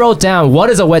so I wrote down, what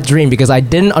is a wet dream, because I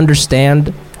didn't understand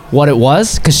what it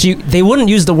was, because they wouldn't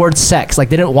use the word sex, like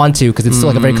they didn't want to, because it's still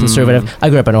like a very conservative. I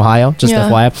grew up in Ohio, just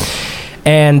FYI.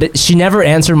 And she never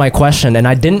answered my question, and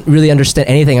I didn't really understand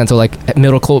anything until like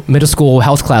middle school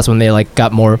health class, when they like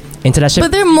got more into that shit.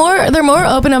 But they're more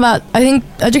open about, I think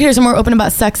educators are more open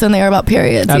about sex than they are about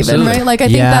periods. Absolutely. Even, right? Like I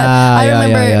think that I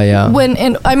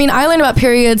remember I learned about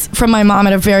periods from my mom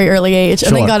at a very early age,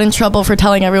 and then got in trouble for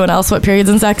telling everyone else what periods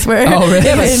and sex were. Oh really?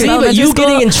 Yeah, but you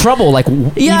getting in trouble, like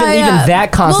even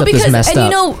that concept is messed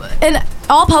up. And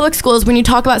all public schools, when you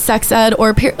talk about sex ed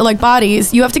or like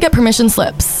bodies, you have to get permission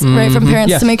slips, right, from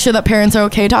parents to make sure that parents are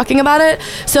okay talking about it.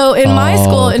 So in my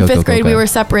school, in 5th grade, we were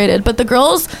separated, but the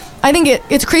girls, I think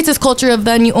it creates this culture of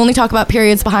then you only talk about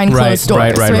periods behind closed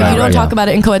doors, right? You don't talk about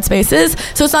it in co-ed spaces,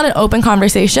 so it's not an open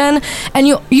conversation, and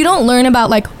you don't learn about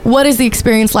like what is the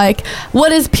experience like,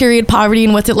 what is period poverty,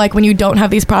 and what's it like when you don't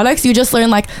have these products. You just learn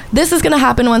like this is going to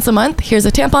happen once a month. Here's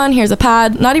a tampon, here's a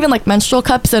pad, not even like menstrual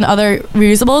cups and other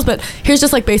reusables, but here's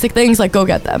just like basic things, like go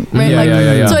get them,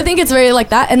 right? So I think it's very like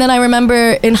that. And then I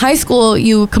remember in high school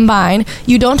you combine,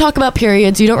 you don't talk about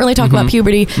periods, you don't really talk about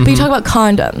puberty, but you talk about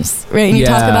condoms, right? And you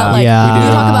talk about like you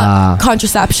talk about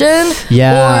contraception or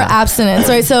abstinence,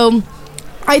 right? So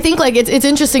I think like it's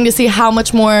interesting to see how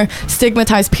much more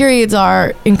stigmatized periods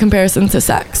are in comparison to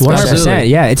sex. 100%.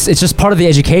 Yeah, it's just part of the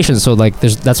education. So like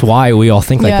that's why we all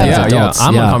think like that as adults.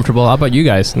 I'm uncomfortable. How about you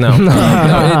guys? No.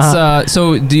 No, it's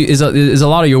so is a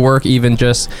lot of your work even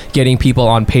just getting people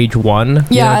on page one?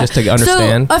 Yeah, just to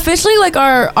understand. So officially, like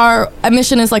our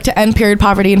mission is like to end period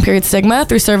poverty and period stigma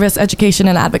through service, education,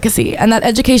 and advocacy. And that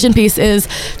education piece is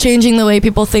changing the way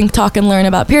people think, talk, and learn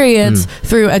about periods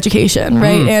through education,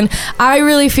 right? And I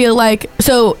really feel like,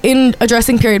 so in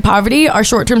addressing period poverty, our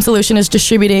short-term solution is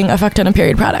distributing a fuck ton of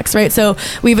period products, right? So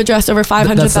we've addressed over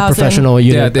 500,000. That's the professional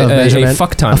unit of measurement. A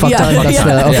fuck ton. A fuck ton. That's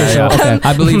the official. Okay.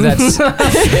 I believe that's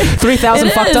 3,000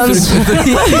 fuck tons.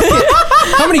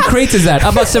 How many crates is that?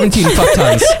 About 17 fuck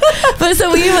tons. But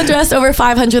so we've addressed over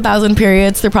 500,000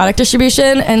 periods through product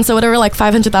distribution, and so whatever like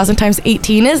 500,000 times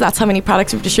 18 is, that's how many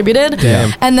products we've distributed.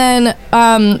 Damn. And then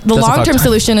the long-term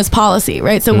solution is policy,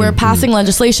 right? So we're passing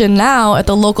legislation now at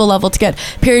the local level to get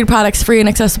period products free and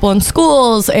accessible in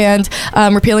schools, and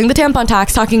repealing the tampon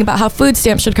tax, talking about how food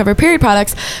stamps should cover period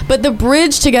products. But the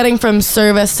bridge to getting from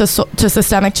service to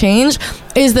systemic change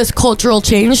is this cultural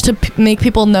change to make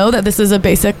people know that this is a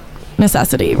basic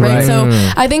necessity, right? So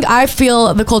I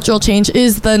feel the cultural change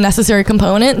is the necessary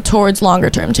component towards longer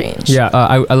term change. Yeah,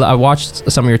 I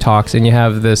watched some of your talks, and you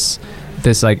have this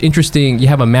like interesting, you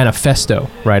have a manifesto,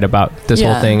 right, about this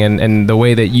whole thing, and the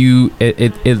way that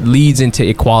it leads into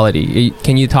equality.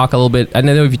 Can you talk a little bit? I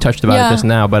don't know if you touched about it just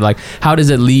now, but like, how does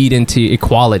it lead into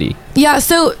equality? Yeah,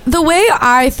 so the way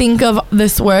I think of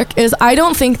this work is I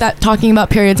don't think that talking about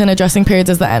periods and addressing periods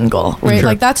is the end goal, right? Sure.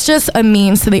 Like that's just a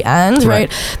means to the end,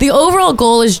 right? The overall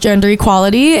goal is gender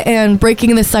equality and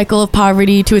breaking the cycle of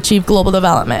poverty to achieve global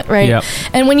development, right? Yep.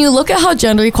 And when you look at how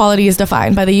gender equality is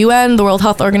defined by the UN, the World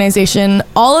Health Organization,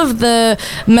 all of the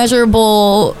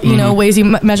measurable, ways you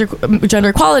measure gender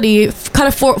equality kind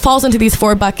of falls into these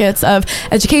four buckets of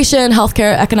education,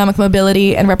 healthcare, economic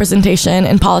mobility, and representation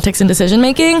in politics and decision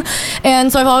making.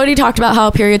 And so I've already talked about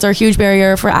how periods are a huge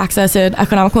barrier for access in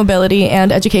economic mobility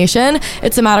and education.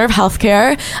 It's a matter of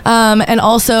healthcare. And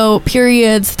also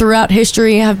periods throughout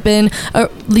history have been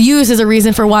used as a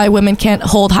reason for why women can't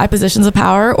hold high positions of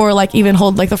power or like even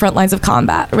hold like the front lines of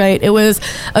combat, right? It was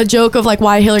a joke of like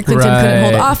why Hillary Clinton couldn't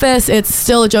hold office. It's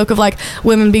still a joke of like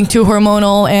women being too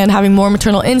hormonal and having more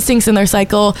maternal instincts in their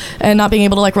cycle and not being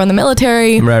able to like run the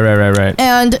military. Right.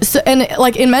 And so, and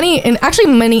like in many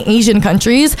Asian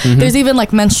countries, there's even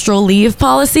like menstrual leave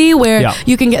policy where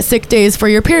you can get sick days for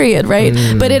your period, right?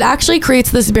 But it actually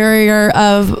creates this barrier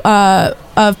of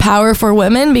power for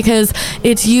women because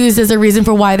it's used as a reason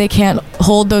for why they can't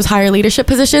hold those higher leadership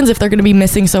positions if they're going to be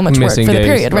missing so much work for the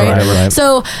period, right?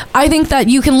 So I think that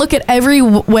you can look at every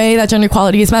way that gender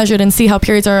equality is measured and see how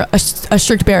periods are a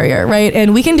strict barrier, right?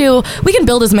 And we can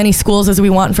build as many schools as we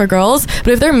want for girls, but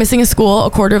if they're missing a school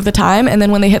a quarter of the time and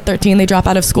then when they hit 13 they drop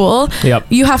out of school,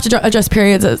 you have to adjust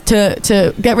periods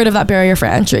to get rid of that barrier for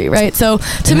entry, right? So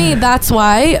to me, that's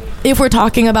why if we're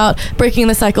talking about breaking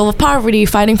the cycle of poverty,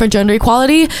 fighting for gender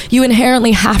equality, you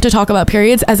inherently have to talk about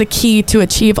periods as a key to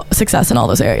achieve success in all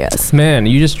those areas. Man,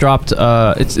 you just dropped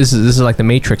this is like the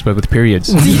Matrix but with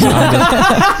periods.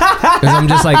 I'm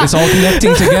just like, it's all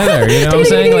connecting together, you know what I'm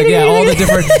saying? Like, yeah, all the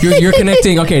different you're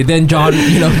connecting. Okay, then John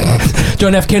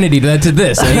F. Kennedy led to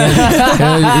this, and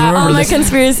then, all my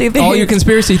conspiracy theories, all your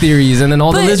conspiracy theories, and then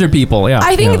all the lizard people.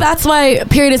 I think that's why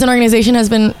Period as an organization has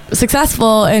been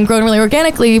successful and grown really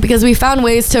organically, because we found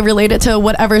ways to relate it to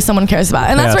whatever someone cares about.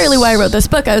 And that's really why I wrote this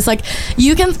book. I was like,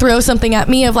 you can throw something at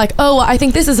me of like, oh, well, I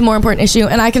think this is a more important issue,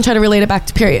 and I can try to relate it back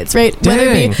to periods, right? Whether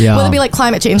it be like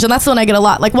climate change, and that's the one I get a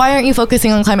lot. Like, why aren't you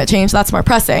focusing on climate change? That's more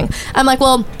pressing. I'm like,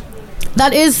 well,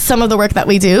 that is some of the work that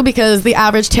we do, because the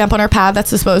average tampon or pad that's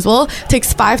disposable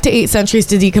takes 5 to 8 centuries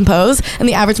to decompose, and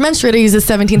the average menstruator uses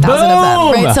 17,000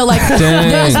 of them, right? So like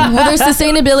there's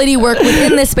sustainability work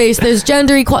within this space. There's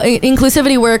gender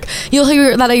inclusivity work. You'll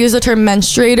hear that I use the term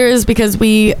menstruators because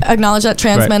we acknowledge that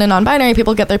trans men and non-binary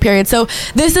people get their periods. So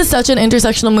this is such an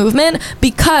intersectional movement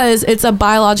because it's a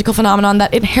biological phenomenon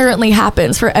that inherently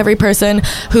happens for every person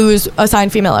who's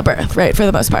assigned female at birth, right? For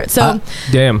the most part. So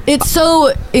it's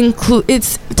so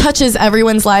it touches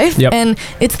everyone's life, and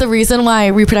it's the reason why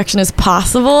reproduction is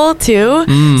possible too.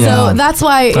 So that's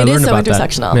why it is so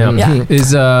intersectional.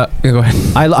 Go ahead.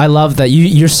 I love that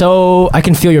you're so, I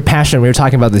can feel your passion when you're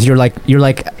talking about this. You're like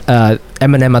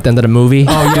Eminem at the end of the movie.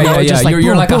 Oh yeah. Just like,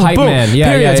 you're like a hype man.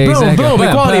 Exactly. Boom,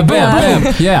 equality,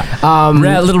 bam.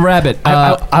 Yeah. Little rabbit.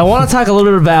 I want to talk a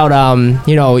little bit about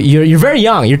you're very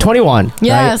young. You're 21.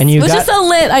 Yes, right? And which is so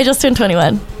lit. I just turned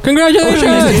 21.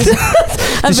 Congratulations.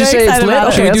 I'm very excited about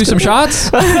it. Should we do some shots?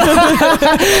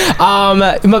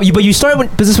 But you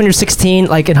started business when you're 16,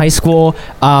 like in high school.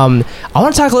 I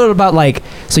want to talk a little about like,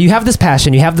 so you have this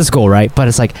passion, you have this goal, right? But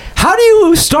it's like, how do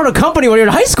you start a company when you're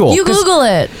in high school? You Google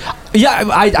it. Yeah,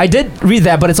 I did read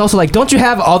that, but it's also like, don't you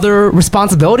have other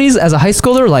responsibilities as a high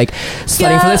schooler, like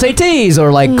studying for the SATs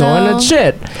or like going to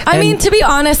shit? I mean, to be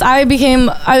honest, I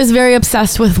was very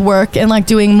obsessed with work and like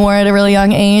doing more at a really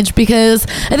young age, because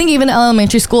I think even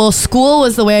elementary school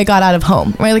was the way I got out of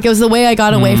home, right? Like it was the way I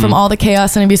got away from all the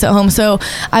chaos and abuse at home. So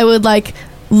I would like,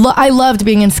 I loved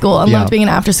being in school. I loved being in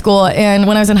after school. And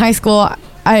when I was in high school,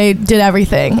 I did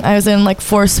everything. I was in like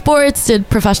 4 sports, did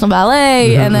professional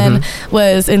ballet, and then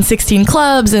was in 16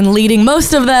 clubs and leading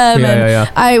most of them.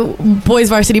 I boys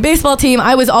varsity baseball team.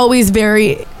 I was always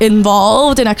very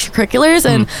involved in extracurriculars,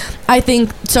 and I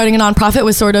think starting a nonprofit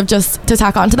was sort of just to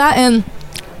tack onto that. And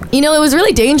you know, it was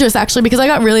really dangerous actually, because I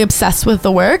got really obsessed with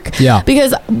the work. Yeah.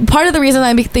 Because part of the reason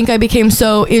I think I became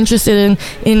so interested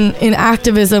in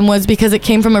activism was because it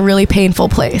came from a really painful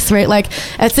place, right? Like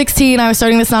at 16, I was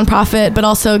starting this nonprofit, but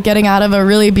also getting out of a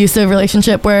really abusive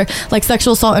relationship where like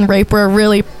sexual assault and rape were a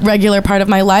really regular part of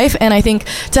my life. And I think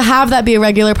to have that be a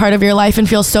regular part of your life and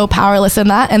feel so powerless in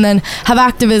that, and then have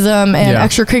activism and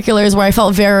extracurriculars where I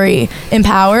felt very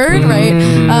empowered, right?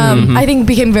 I think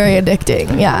became very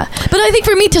addicting. Yeah. But I think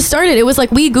for me to start it was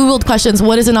like we Googled questions.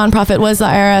 What is a nonprofit? What is the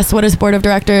IRS? What is board of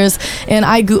directors? And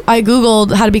I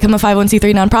Googled how to become a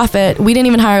 501c3 nonprofit. We didn't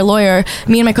even hire a lawyer.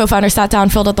 Me and my co-founder sat down,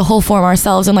 filled out the whole form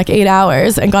ourselves in like 8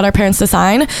 hours and got our parents to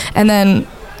sign. And then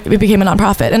it became a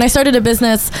nonprofit. And I started a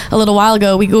business a little while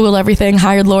ago. We Googled everything,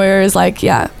 hired lawyers, like,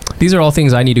 These are all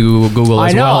things I need to Google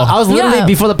as well. I was literally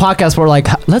before the podcast. We're like,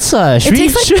 let's it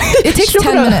takes 10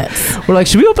 minutes. We're like,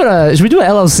 should we do an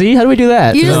LLC? How do we do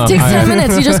that? You just takes 10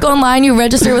 minutes. You just go online. You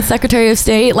register with Secretary of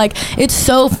State. Like it's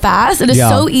so fast. It is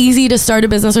so easy to start a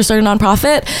business or start a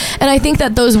nonprofit. And I think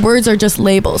that those words are just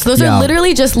labels. Those are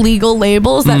literally just legal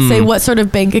labels that say what sort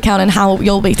of bank account and how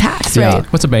you'll be taxed. Right?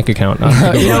 What's a bank account?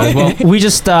 We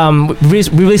just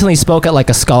we recently spoke at like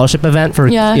a scholarship event for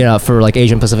for like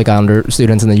Asian Pacific Islander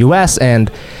students in the U.S.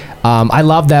 and I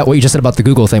love that what you just said about the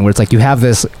Google thing, where it's like you have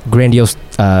this grandiose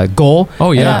goal.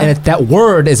 Oh yeah, and that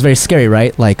word is very scary,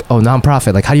 right? Like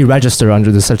nonprofit. Like how do you register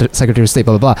under the Secretary of State?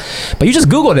 Blah blah blah. But you just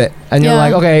Googled it, and you're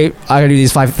like, okay, I gotta do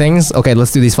these 5 things. Okay,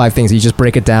 let's do these 5 things. You just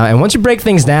break it down, and once you break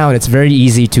things down, it's very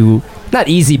easy to. Not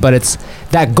easy, but it's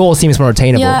that goal seems more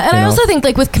attainable. Yeah, and I also think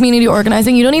like with community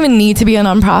organizing, you don't even need to be a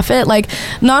nonprofit. Like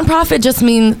nonprofit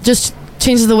just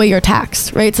changes the way you're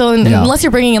taxed, right? So unless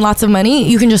you're bringing in lots of money,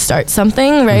 you can just start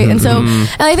something, right? And so,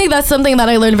 and I think that's something that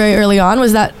I learned very early on,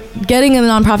 was that getting a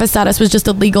nonprofit status was just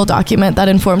a legal document that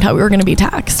informed how we were going to be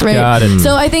taxed, right? Got it.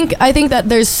 So I think that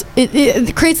there's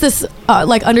it creates this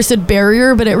like understood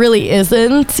barrier, but it really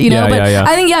isn't, you know.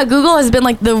 I think Google has been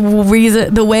like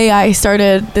the way I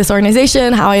started this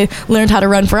organization, how I learned how to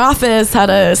run for office, how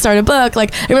to start a book.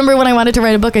 Like I remember when I wanted to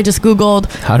write a book, I just Googled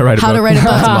how to write a book,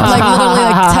 like literally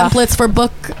like templates for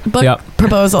book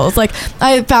proposals. Like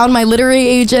I found my literary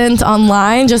agent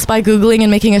online just by Googling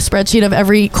and making a spreadsheet of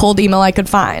every cold email I could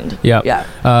find.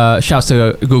 Shouts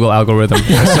to Google algorithm.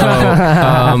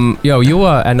 So you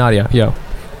and Nadia,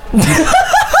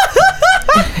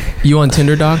 you on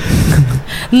Tinder, dog?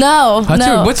 No.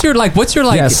 What's your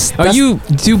Yes, are you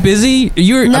too busy? I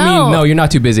mean, no, you're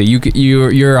not too busy.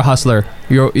 You're a hustler. But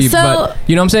you know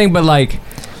what I'm saying? But like,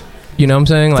 you know what I'm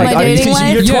saying?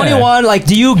 Like, you're 21. Like,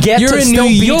 do you get to still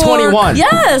be 21?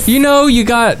 Yes. You know, you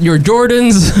got your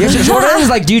Jordans. You have your Jordans.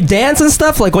 Like, do you dance and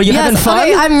stuff? Like, you having fun?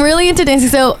 Okay, I'm really into dancing.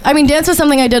 So, I mean, dance was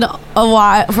something I did a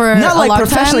while for not like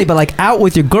professionally, but like out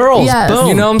with your girls. Yes. Boom.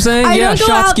 You know what I'm saying? I don't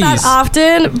go out that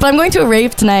often, but I'm going to a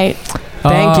rave tonight.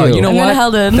 Thank you. You know I'm what?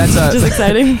 Helden. That's just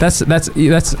exciting. That's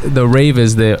the rave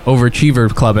is the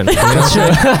overachiever clubbing. That's true.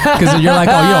 Because you're like,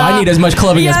 I need as much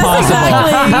clubbing as possible.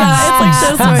 Exactly. Yeah, it's like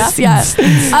those sorts. Do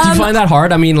you find that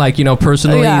hard? I mean, like,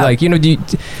 personally, like, do you?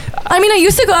 I mean, I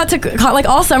used to go out to like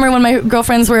all summer when my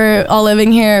girlfriends were all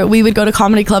living here. We would go to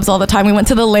comedy clubs all the time. We went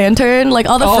to the Lantern, like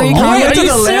all the free comedy. Are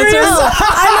you serious?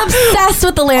 I'm obsessed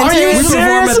with the Lantern. Are you serious? We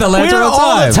perform at the Lantern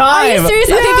all the time. Are you serious?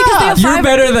 Yeah. Okay, because they have You're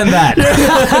better than that.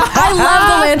 I love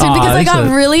the Lantern because I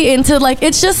got really into like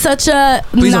it's just such a.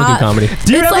 Please don't do comedy.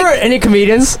 Do you remember any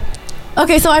comedians?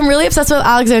 Okay, so I'm really obsessed with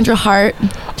Alexandra Hart.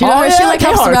 Do you know her? She like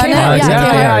helps run it.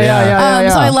 Yeah.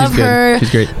 So I love her.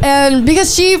 She's great. And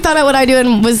because she found out what I do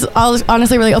and was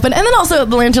honestly really open. And then also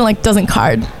the Lantern like doesn't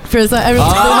card for so everyone.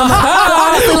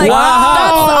 Honestly, like,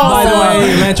 By the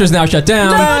way, Lantra's now shut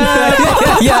down.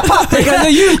 Yeah,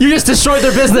 because you just destroyed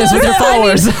their business with your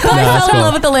followers. I fell in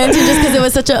love with the Lantern just because it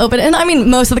was such an open. And I mean,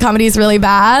 most of the comedy is really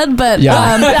bad, but yes,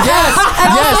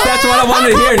 that's what I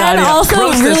wanted to hear. And Nadia. also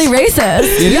really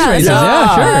racist. It is racist.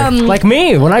 Yeah, sure. Like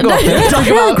me when I go up there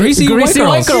talking about greasy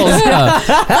white girls.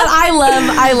 But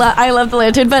I love the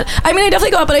Lantern. But I mean, I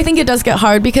definitely go out, but I think it does get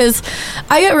hard because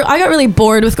I got really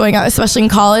bored with going out, especially in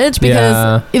college,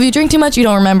 because if you drink too much, you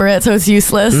don't remember it, so it's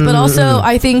useless. But also,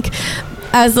 I think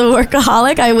as a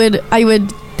workaholic, I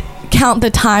would count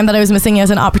the time that I was missing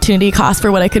as an opportunity cost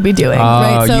for what I could be doing.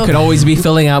 Right? So you could always be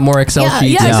filling out more Excel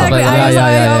sheets. Yeah, exactly.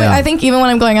 I think even when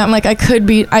I'm going out, I'm like, I could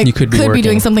be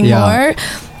doing something more.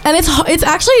 And it's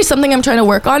actually something I'm trying to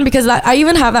work on because I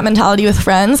even have that mentality with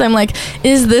friends. I'm like,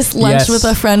 is this lunch with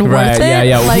a friend worth it?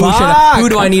 Yeah. Like, who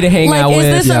do I need to hang out with?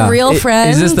 Is this a real friend?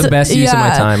 Is this the best use of my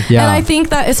time? Yeah. And I think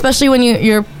that especially when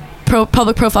your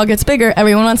public profile gets bigger,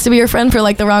 everyone wants to be your friend for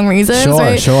like the wrong reasons,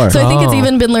 right? Sure. So I think it's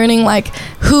even been learning like,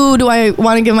 who do I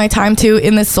want to give my time to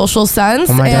in this social sense?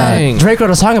 Oh my god, Drake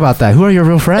wrote a song about that. Who are your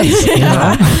real friends?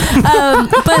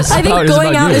 But I think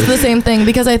going out is the same thing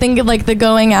because I think like the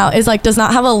going out is like does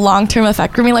not have a long-term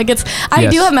effect for me. Like I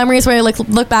do have memories where I like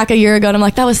look back a year ago and I'm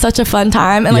like, that was such a fun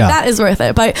time, and like that is worth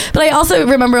it. But I also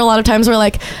remember a lot of times where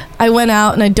like I went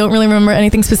out and I don't really remember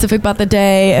anything specific about the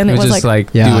day, and it was just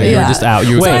like you were just out.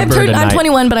 You were I'm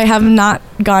 21, but I have not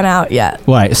gone out yet.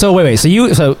 Right. So wait. So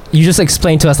you just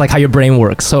explained to us like how your brain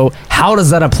works. So how does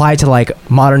that apply to like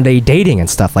modern day dating and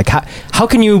stuff? Like how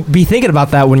can you be thinking about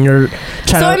that when you're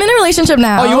trying? So I'm in a relationship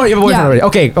now. Oh, you have a boyfriend already.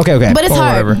 Okay. But it's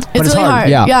hard. It's really hard.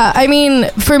 Yeah. I mean,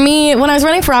 for me, when I was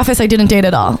running for office, I didn't date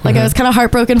at all. Like I was kind of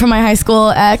heartbroken from my high school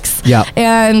ex. Yeah.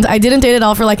 And I didn't date at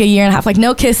all for like a year and a half. Like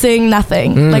no kissing,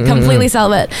 nothing. Like completely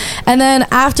celibate. And then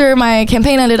after my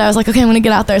campaign ended, I was like, okay, I'm gonna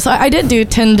get out there. So I did do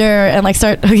Tinder and like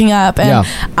start hooking up, and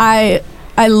I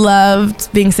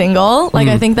loved being single. Like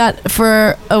I think that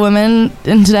for a woman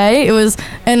in today, it was,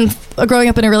 and growing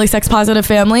up in a really sex positive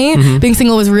family, being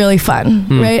single was really fun,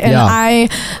 right? And I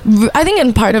think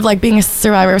in part of like being a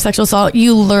survivor of sexual assault,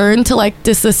 you learn to like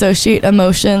disassociate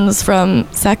emotions from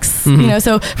sex, you know?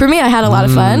 So for me, I had a lot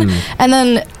of fun. And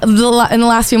then in the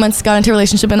last few months, got into a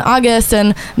relationship in August,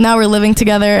 and now we're living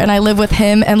together, and I live with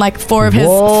him and like 4 of his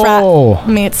frat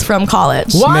mates from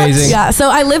college. What? Amazing. Yeah,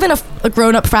 so I live in a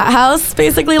grown-up frat house,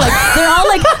 basically. Like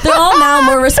they're all now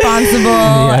more responsible,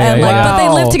 but they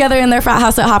live together in their frat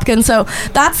house at Hopkins. So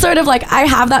that's sort of like I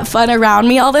have that fun around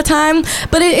me all the time.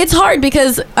 But it's hard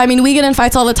because I mean we get in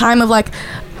fights all the time of like,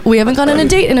 we haven't gone on a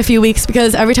date in a few weeks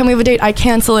because every time we have a date I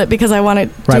cancel it because I want to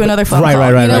do another phone call.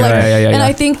 Right. And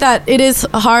I think that it is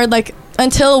hard. Like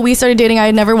until we started dating, I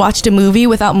had never watched a movie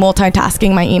without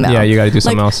multitasking my email. Yeah, you got to do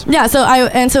something else. Yeah,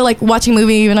 so like watching a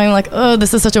movie, even I'm like, oh,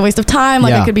 this is such a waste of time.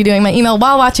 Like I could be doing my email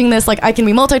while watching this. Like I can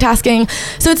be multitasking.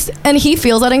 So and he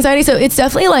feels that anxiety. So it's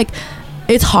definitely like,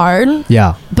 it's hard.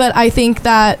 Yeah. But I think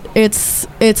that it's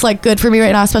like good for me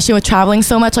right now, especially with traveling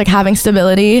so much. Like having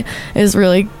stability is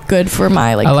really good for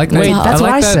my like. I like that. Wait, that's what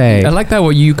I say. I like that.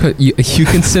 What you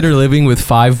consider living with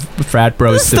 5 frat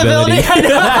bros stability.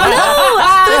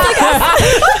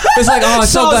 It's like, oh, I'm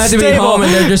so glad to be home,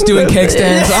 and they're just doing cake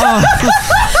stands. Oh,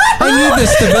 I need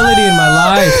this stability in my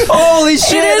life. Holy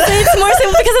shit! It's more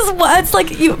simple because it's like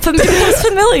it's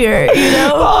familiar, you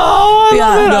know. Oh,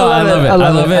 I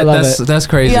love it. That's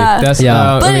crazy.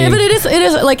 Yeah. But it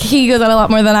is like he goes out a lot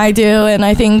more than I do, and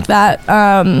I think that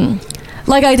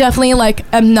like I definitely like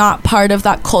am not part of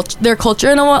that their culture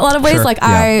in a lot of ways. Sure. Like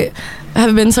I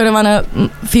have been sort of on a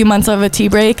few months of a tea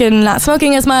break and not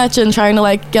smoking as much and trying to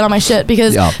like get on my shit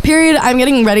because period, I'm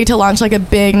getting ready to launch like a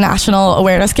big national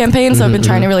awareness campaign, so I've been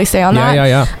trying to really stay on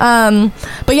that.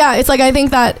 But yeah, it's like I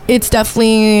think that it's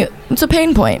a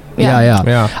pain point.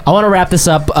 I want to wrap this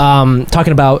up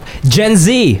talking about Gen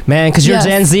Z, man, because you're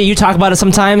Gen Z. You talk about it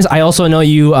sometimes. I also know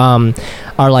you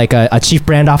are like a chief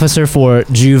brand officer for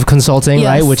Juve Consulting,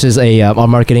 right? Which is a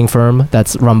marketing firm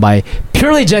that's run by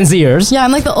purely Gen Zers. Yeah,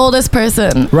 I'm like the oldest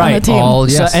person on the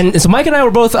team. So Mike and I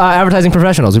were both advertising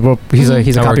professionals. He's a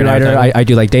copywriter. I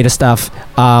do like data stuff.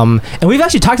 And we've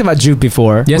actually talked about Juve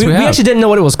before. Yes, we actually didn't know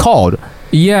what it was called.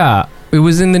 Yeah. It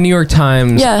was in the New York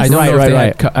Times. Yes. I don't know if they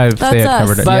had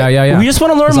covered it. But we just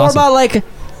want to learn more about like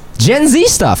Gen Z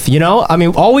stuff, you know? I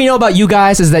mean, all we know about you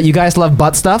guys is that you guys love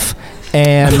butt stuff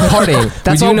and partying.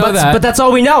 That's all, but that's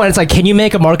all we know. And it's like, can you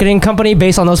make a marketing company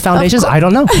based on those foundations? I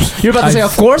don't know. You're about to say,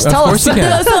 of course? Tell us. So,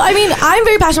 I mean, I'm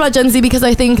very passionate about Gen Z because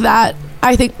I think that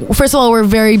I think, first of all, we're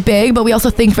very big, but we also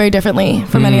think very differently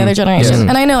from any other generation. Yes.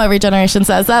 And I know every generation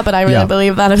says that, but I really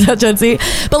believe that about Gen Z.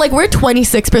 But like, we're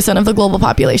 26% of the global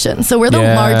population. So we're the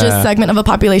largest segment of a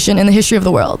population in the history of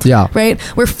the world. Yeah. Right?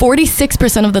 We're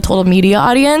 46% of the total media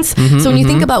audience. So when you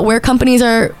think about where companies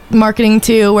are marketing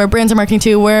to, where brands are marketing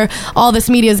to, where all this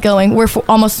media is going, we're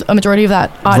almost a majority of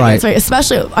that audience, right?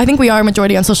 Especially, I think we are a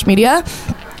majority on social media.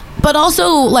 But also,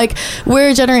 like, we're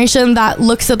a generation that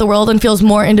looks at the world and feels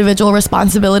more individual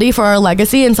responsibility for our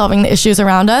legacy and solving the issues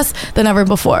around us than ever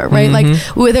before, right? Like,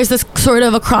 there's this sort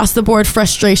of across-the-board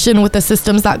frustration with the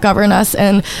systems that govern us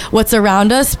and what's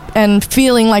around us, and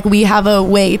feeling like we have a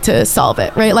way to solve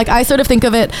it, right? Like, I sort of think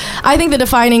of it, I think the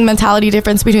defining mentality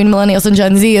difference between millennials and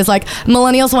Gen Z is, like,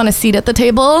 millennials want a seat at the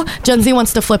table, Gen Z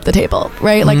wants to flip the table,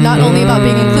 right? Like, not only about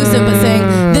being inclusive, but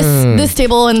saying, this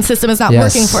table and system is not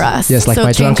working for us. Yes, like so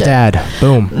my drunk dad.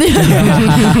 Boom. But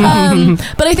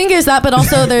I think there's that, but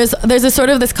also there's a sort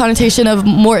of this connotation of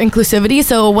more inclusivity.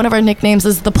 So one of our nicknames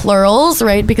is the plurals,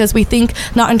 right? Because we think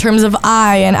not in terms of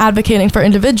I and advocating for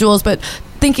individuals, but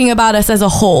thinking about us as a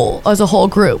whole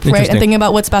group, right? And thinking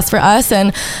about what's best for us.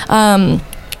 And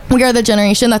we are the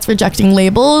generation that's rejecting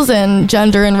labels and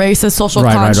gender and race as social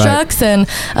constructs. And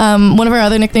one of our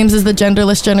other nicknames is the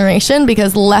genderless generation,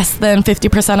 because less than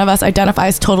 50% of us identify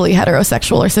as totally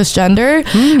heterosexual or cisgender.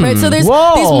 Right? So there's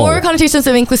these more connotations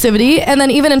of inclusivity. And then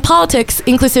even in politics,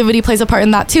 inclusivity plays a part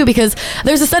in that too, because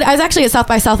there's a study, I was actually at South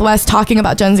by Southwest talking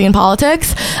about Gen Z in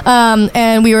politics.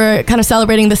 And we were kind of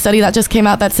celebrating the study that just came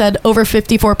out that said over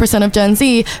 54% of Gen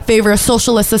Z favor a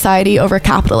socialist society over a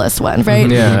capitalist one, right?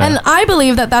 And I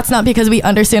believe that that's not because we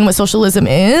understand what socialism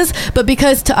is, but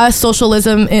because to us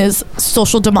socialism is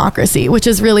social democracy, which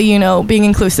is really, being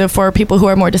inclusive for people who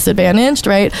are more disadvantaged,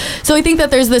 right? So I think that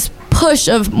there's this push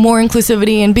of more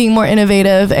inclusivity and being more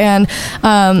innovative, and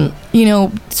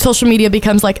social media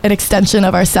becomes like an extension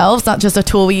of ourselves, not just a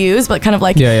tool we use, but kind of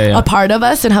like a part of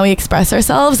us and how we express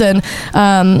ourselves. And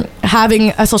having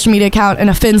a social media account and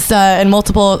a Finsta and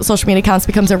multiple social media accounts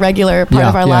becomes a regular part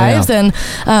of our lives. And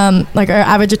like our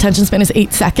average attention span is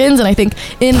 8 seconds. And I think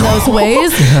in those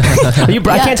ways,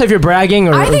 I can't tell if you're bragging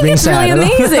or being it's sad. Really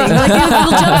amazing. Like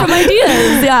it'll jump from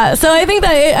ideas. Yeah. So I think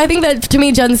that to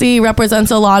me, Gen Z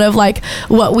represents a lot of like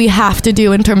what we have to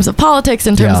do in terms of politics,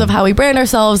 in terms of how we brand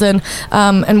ourselves, and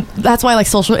that's why like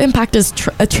social impact is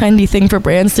a trendy thing for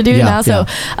brands to do now. So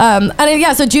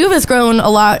so Juve has grown a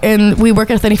lot, and we work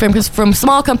at Affinity Frame from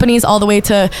small companies all the way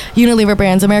to Unilever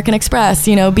brands, American Express,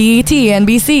 BET,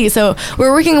 NBC. So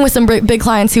we're working with some big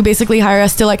clients who basically hire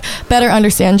us to like better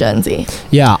understand Gen Z.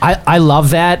 Yeah, I love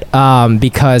that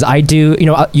because I do,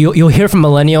 you'll hear from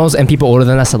millennials and people older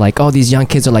than us are like, oh, these young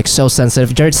kids are like so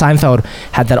sensitive. Jared Seinfeld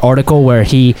had that article where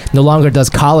he no longer does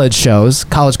college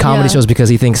comedy shows because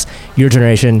he thinks your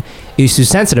generation is too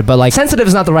sensitive. But like sensitive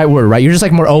is not the right word, right? You're just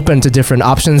like more open to different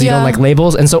options. You don't like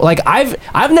labels. And so like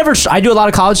I've never, I do a lot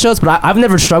of college shows, but I've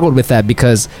never struggled with that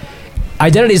because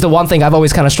identity is the one thing I've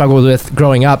always kind of struggled with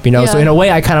growing up, so in a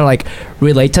way I kind of like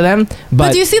relate to them.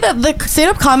 But do you see that the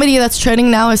stand-up comedy that's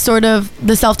trending now is sort of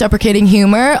the self-deprecating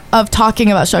humor of talking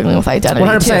about struggling with identity?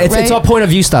 100%. It's all point of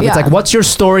view stuff. It's like, what's your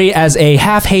story as a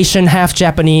half Haitian, half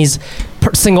Japanese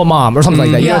single mom or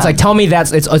something like that? It's like, tell me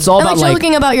it's all and about like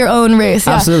joking about your own race.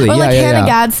 Absolutely. Or like Hannah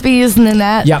Gadsby's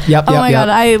Nanette. Yep. Oh my God,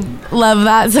 I love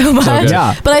that so much.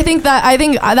 But I think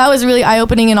that was really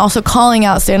eye-opening, and also calling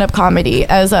out stand-up comedy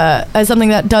as something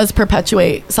that does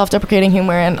perpetuate self-deprecating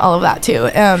humor and all of that too.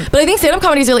 But I think stand-up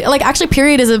comedy is really, like, actually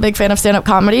Period is a big fan of stand-up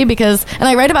comedy because, and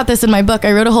I write about this in my book,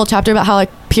 I wrote a whole chapter about how like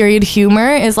period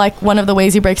humor is like one of the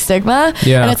ways you break stigma.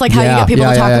 And it's like how you get people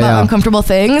to talk about uncomfortable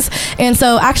things. And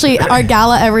so actually our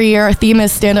gala every year, our theme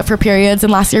is stand up for periods,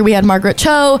 and last year we had Margaret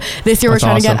Cho. This year we're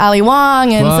trying to get Ali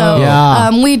Wong,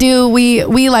 and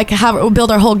we like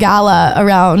build our whole gala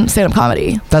around stand up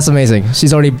comedy. That's amazing.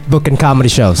 She's already booking comedy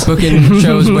shows. Booking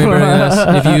shows way better than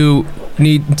us. If you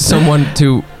need someone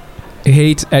to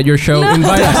hate at your show,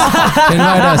 invite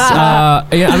us.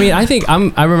 I think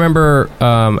I remember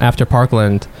after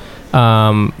Parkland,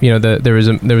 there was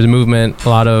a movement, a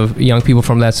lot of young people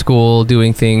from that school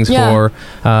doing things for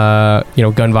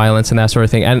gun violence and that sort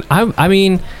of thing. And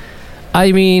I'm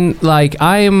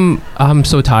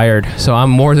so tired, so I'm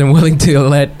more than willing to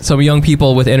let some young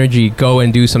people with energy go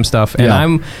and do some stuff.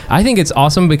 And I think it's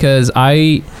awesome because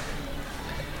I've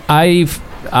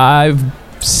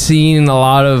seen a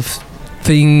lot of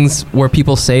things where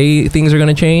people say things are going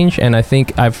to change, and I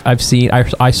think I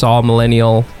saw a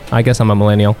millennial. I guess I'm a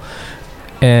millennial,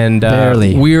 and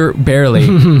we're barely.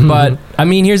 But I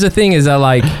mean, here's the thing: is that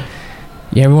like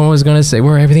everyone was gonna say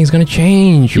where everything's gonna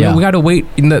change. Yeah. We gotta wait.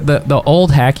 The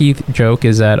old hacky joke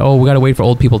is that we gotta wait for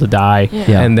old people to die,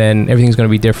 and then everything's gonna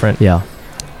be different. Yeah.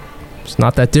 It's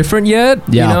not that different yet.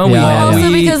 Yeah.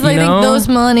 Also because I think those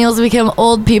millennials became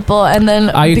old people, and then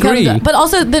I agree. But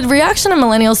also the reaction of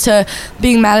millennials to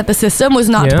being mad at the system was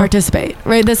not to participate,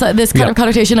 right? This kind of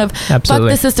connotation of fuck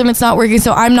the system, it's not working,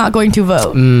 so I'm not going to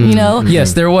vote. You know?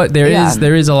 Yes, there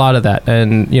is a lot of that,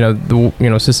 and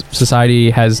society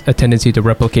has a tendency to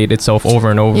replicate itself over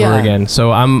and over again.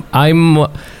 So I'm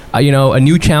a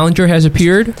new challenger has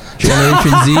appeared,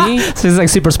 Generation Z. So it's like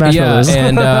Super Smash Brothers.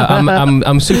 And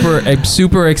I'm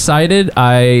super excited.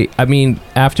 I mean,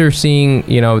 after seeing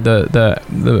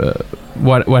the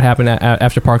what happened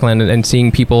after Parkland and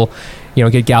seeing people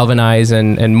get galvanized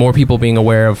and more people being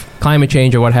aware of climate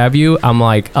change or what have you, I'm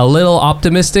like a little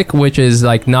optimistic, which is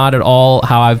like not at all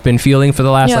how I've been feeling for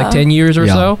the last like 10 years or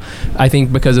so. I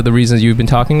think because of the reasons you've been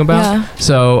talking about.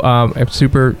 So I'm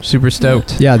super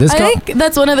stoked. I think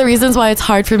that's one of the reasons why it's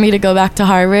hard for me to go back to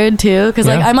Harvard too, because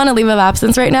like I'm on a leave of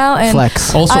absence right now, and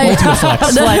flex. Also ultimate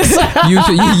flex. You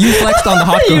flexed on the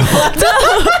hot girl.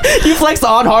 You flexed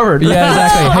on Harvard. Yeah,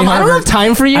 exactly. Hey, I don't have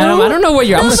time for you. I don't know what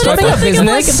you're. I'm gonna start that business.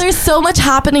 Like, there's so much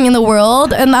happening in the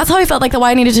world, and that's how I felt like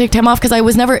why I needed to take time off, because I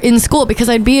was never in school, because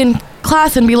I'd be in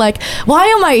class and be like, why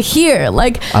am I here?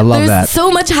 Like, I love there's that.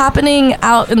 so much happening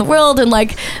out in the world, and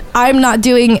like I'm not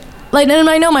doing like, and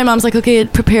I know my mom's like, okay,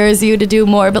 it prepares you to do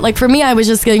more, but like for me, I was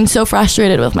just getting so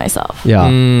frustrated with myself.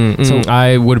 So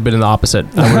I would have been the opposite.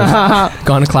 I would have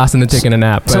gone to class and then taken a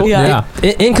nap. But so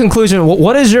in conclusion,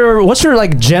 what's your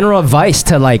like general advice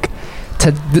to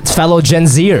fellow Gen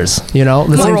Zers?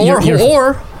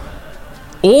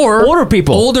 Or older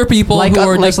people like, who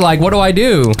are just like, what do I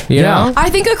do? You know?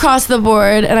 I think across the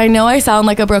board, and I know I sound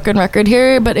like a broken record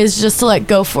here, but it's just to like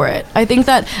go for it. I think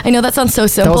that that sounds so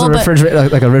simple. That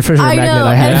was like a refrigerator magnet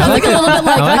I had. It sounds like a little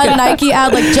bit like a Nike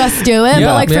ad, like just do it.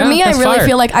 But like for me, I really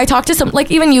feel like I talk to some, like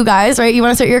even you guys, right? You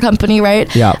want to start your company, right?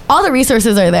 Yeah. All the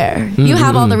resources are there. You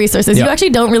have all the resources. You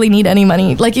actually don't really need any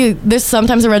money. Like there's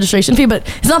sometimes a registration fee, but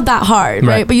it's not that hard,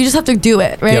 right? But you just have to do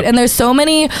it, right? And there's so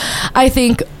many, I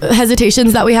think,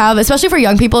 hesitations that we have, especially for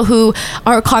young people who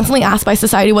are constantly asked by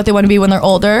society what they want to be when they're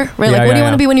older, right? Like, what do you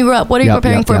want to be when you grow up? What are you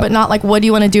preparing for? But not like, what do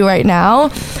you want to do right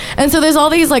now? And so there's all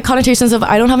these like connotations of,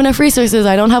 I don't have enough resources.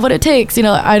 I don't have what it takes.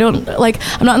 I don't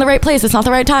I'm not in the right place. It's not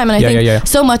the right time. And I think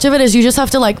so much of it is you just have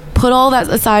to like put all that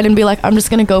aside and be like, I'm just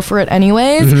going to go for it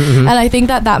anyways. And I think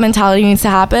that mentality needs to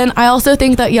happen. I also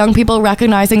think that young people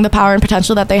recognizing the power and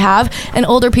potential that they have, and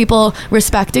older people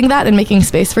respecting that and making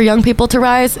space for young people to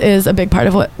rise, is a big part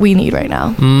of what we need right now.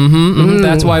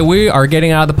 That's why we are getting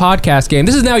out of the podcast game.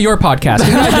 This is now your podcast.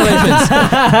 Congratulations.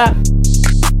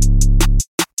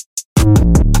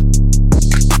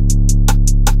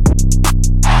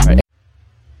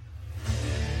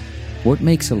 What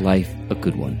makes a life a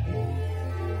good one?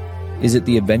 Is it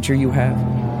the adventure you have?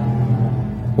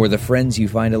 Or the friends you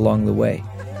find along the way?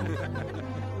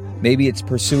 Maybe it's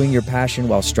pursuing your passion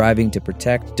while striving to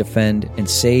protect, defend, and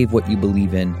save what you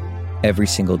believe in every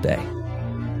single day.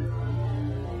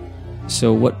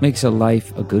 So what makes a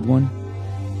life a good one?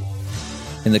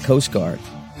 In the Coast Guard,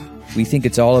 we think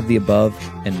it's all of the above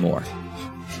and more.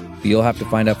 But you'll have to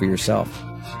find out for yourself.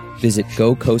 Visit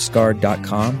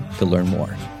gocoastguard.com to learn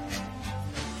more.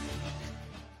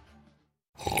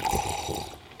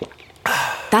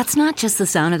 That's not just the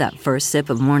sound of that first sip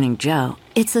of Morning Joe.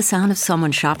 It's the sound of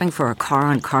someone shopping for a car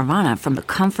on Carvana from the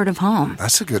comfort of home.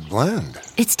 That's a good blend.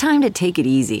 It's time to take it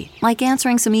easy, like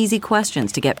answering some easy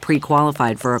questions to get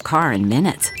pre-qualified for a car in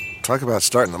minutes. Talk about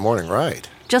starting the morning right.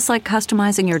 Just like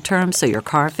customizing your terms so your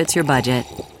car fits your budget.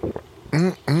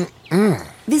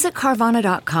 Visit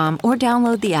Carvana.com or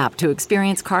download the app to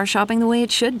experience car shopping the way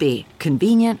it should be.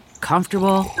 Convenient,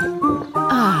 comfortable.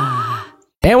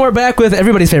 And we're back with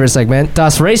everybody's favorite segment,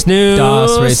 Das Race News.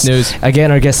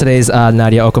 Again, our guest today is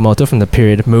Nadia Okamoto from the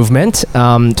Period Movement.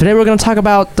 Today we're going to talk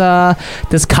about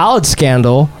this college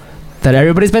scandal that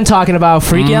everybody's been talking about,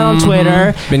 freaking out on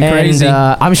Twitter. Been crazy.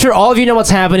 I'm sure all of you know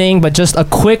what's happening, but just a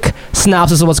quick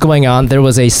synopsis of what's going on. There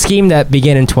was a scheme that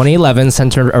began in 2011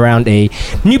 centered around a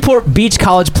Newport Beach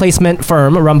college placement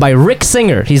firm run by Rick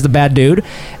Singer. He's the bad dude.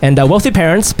 And wealthy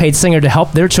parents paid Singer to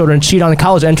help their children cheat on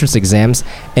college entrance exams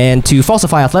and to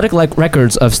falsify athletic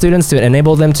records of students to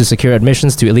enable them to secure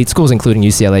admissions to elite schools, including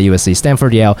UCLA, USC,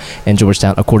 Stanford, Yale, and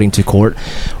Georgetown, according to court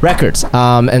records.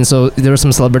 And so there were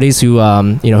some celebrities who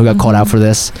got called out for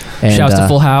this. And, shouts to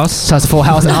Full House. Shouts to Full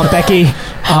House. Aunt Becky.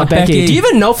 Do you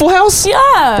even know Full House?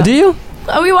 Yeah. Do you?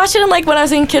 We watched it when I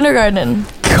was in kindergarten.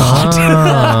 God.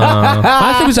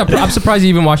 I'm surprised you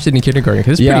even watched it in kindergarten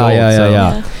because it's pretty old.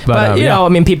 Yeah. But you know, I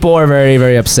mean, people are very,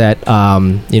 very upset.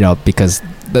 You know, because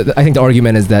I think the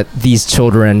argument is that these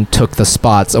children took the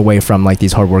spots away from like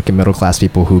these hardworking middle class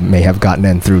people who may have gotten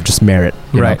in through just merit.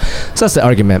 Right. Know? So that's the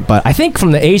argument. But I think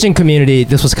from the Asian community,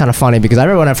 this was kind of funny because I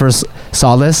remember when I first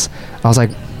saw this, I was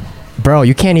like, bro,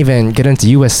 you can't even get into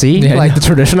USC like the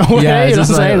traditional way. Yeah, you know what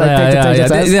I'm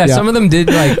saying? Yeah, some of them did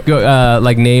like go,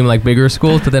 like name like bigger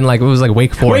schools, but then like it was like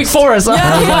Wake Forest. Wake Forest.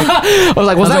 I was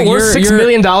like, was that worth $6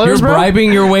 million? You're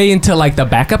bribing your way into like the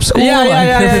backup school.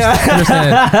 Yeah.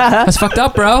 That's fucked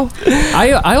up, bro.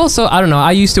 I also, I don't know.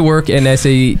 I used to work in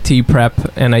SAT prep,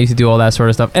 and I used to do all that sort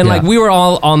of stuff, and like we were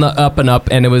all on the up and up,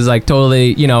 and it was like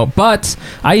totally, you know. But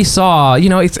I saw, you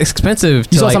know, it's expensive.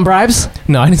 You saw some bribes?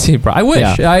 No, I didn't see bribes. I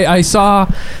wish. I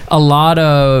saw a lot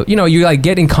of, you know, you like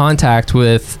get in contact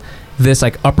with this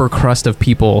like upper crust of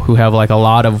people who have like a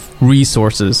lot of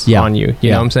resources on you. You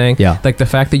know what I'm saying? Yeah. Like the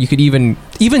fact that you could even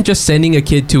just sending a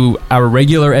kid to our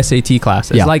regular SAT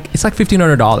class is like, it's like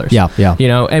 $1,500. Yeah. You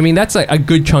know, I mean, that's like a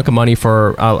good chunk of money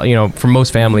for, you know, for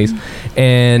most families.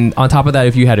 And on top of that,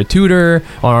 if you had a tutor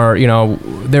or, you know,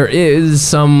 there is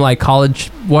some like college,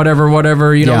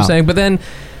 whatever, you know what I'm saying? But then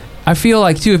I feel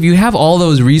like too, if you have all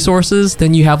those resources,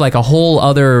 then you have like a whole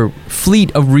other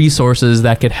fleet of resources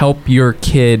that could help your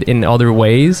kid in other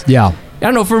ways. Yeah. I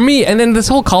don't know, for me, and then this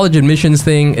whole college admissions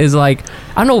thing is like,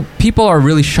 I don't know, people are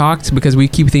really shocked because we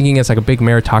keep thinking it's like a big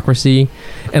meritocracy.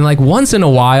 And like once in a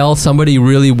while, somebody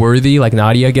really worthy, like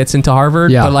Nadia, gets into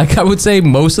Harvard. Yeah. But like I would say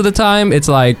most of the time, it's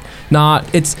like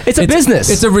not, it's a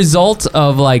business. It's a result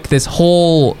of like this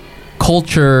whole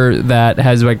culture that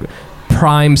has like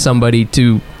prime somebody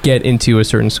to get into a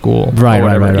certain school, right?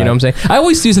 You know what I'm saying? I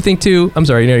always used to think too. I'm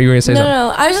sorry, you were gonna say something.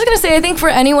 No. I was just gonna say, I think for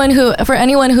anyone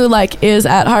who like is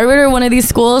at Harvard or one of these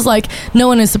schools, like no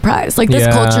one is surprised. Like this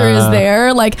culture is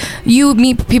there. Like you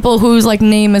meet people whose like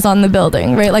name is on the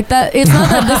building, right? Like that. It's not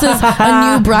that this is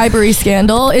a new bribery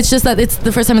scandal. It's just that it's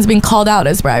the first time it's being called out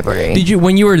as bribery. Did you,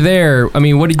 when you were there? I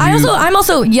mean, what did you? I'm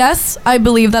also yes, I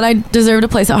believe that I deserved a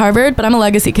place at Harvard, but I'm a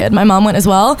legacy kid. My mom went as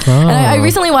well, and I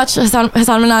recently watched Hassan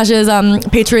Minhaj's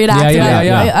Patriot Act,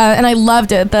 and I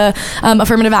loved it. The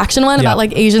affirmative action one about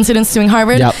like Asian students suing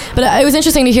Harvard. But it was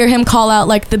interesting to hear him call out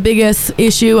like the biggest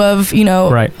issue of, you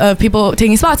know, of people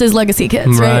taking spots is legacy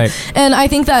kids, right? And I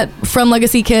think that from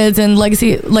legacy kids and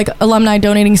legacy like alumni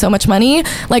donating so much money,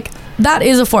 like that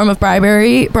is a form of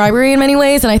bribery in many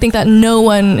ways, and I think that no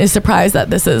one is surprised that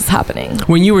this is happening.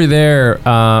 When you were there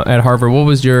at Harvard, what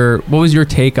was your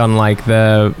take on like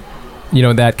the, you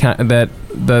know, that kind of,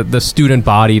 the student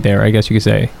body there, I guess you could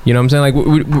say, you know what I'm saying?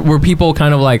 Like, were people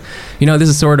kind of like, you know, this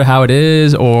is sort of how it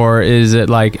is, or is it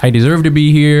like, I deserve to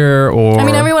be here, or? I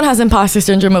mean, everyone has imposter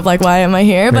syndrome of like, why am I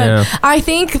here? But I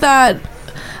think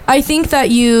that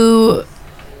you,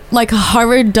 like,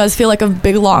 Harvard does feel like a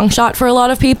big long shot for a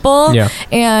lot of people. Yeah.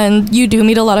 And you do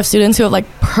meet a lot of students who have like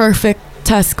perfect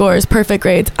test scores, perfect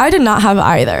grades. I did not have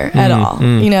either at all,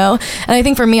 you know? And I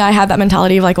think for me, I had that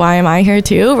mentality of like, why am I here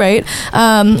too, right?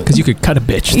 Because you could cut a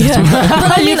bitch. Yeah.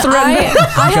 But I mean,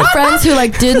 I have friends who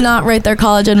like did not write their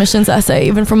college admissions essay,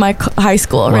 even from my high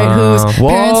school, right? Whose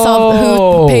parents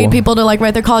who paid people to like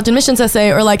write their college admissions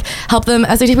essay or like help them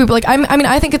SAT people. Like, I mean,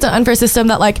 I think it's an unfair system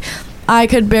that like I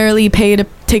could barely pay to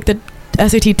take the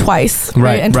SAT twice,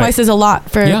 right? And twice is a lot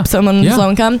for someone who's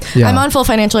low income. I'm on full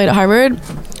financial aid at Harvard.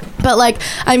 But like,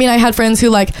 I mean, I had friends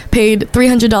who like paid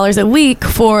 $300 a week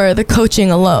for the coaching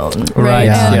alone, right?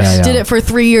 And did it for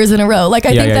 3 years in a row. Like,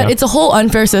 I think that it's a whole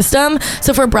unfair system.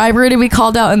 So for bribery to be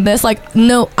called out in this, like,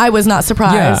 no, I was not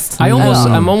surprised.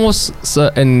 I'm almost,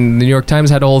 and the New York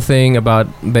Times had a whole thing about,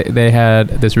 they had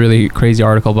this really crazy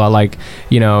article about like,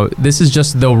 you know, this is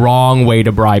just the wrong way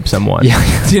to bribe someone. Do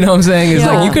you know what I'm saying? It's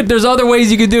like, there's other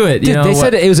ways you could do it. You know? They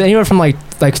said it was anywhere from like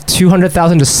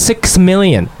 200,000 to 6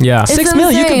 million. Yeah. 6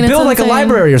 million. You could build like a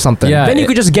library or something. Yeah. Then you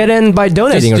could just get in by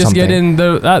donating or something. Just get in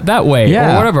that way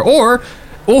or whatever. Or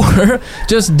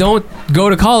just don't go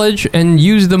to college and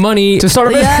use the money to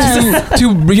start a business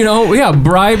to you know,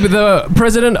 bribe the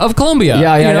president of Colombia.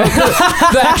 You know,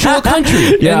 the actual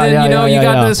country. And then, you know, you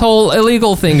got this whole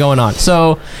illegal thing going on.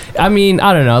 So, I mean,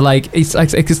 I don't know. Like, it's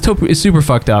super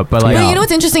fucked up. But like, you know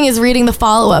what's interesting is reading the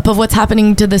follow up of what's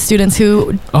happening to the students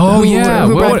who bribed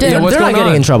in. They're not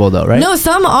getting in trouble though, right? No,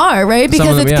 some are, right?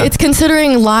 Because it's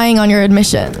considering lying on your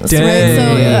admissions,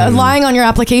 right? So lying on your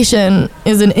application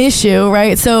is an issue,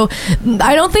 right? So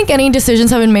I don't think any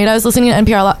decisions have been made. I was listening to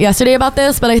NPR yesterday about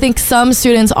this, but I think some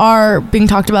students are being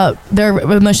talked about their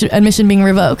admission being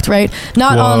revoked, right?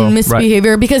 Not on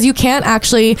misbehavior, because you can't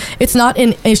actually, it's not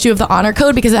an issue of the honor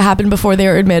code because it happened before they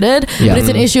were admitted, but it's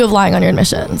an issue of lying on your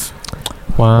admissions.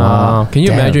 Wow. Can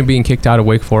you imagine being kicked out of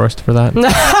Wake Forest for that?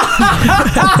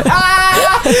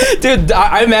 Dude,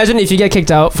 I imagine if you get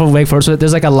kicked out from Wake Forest,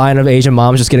 there's like a line of Asian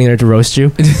moms just getting there to roast you.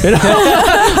 Boy,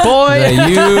 yeah,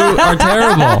 you are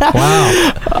terrible.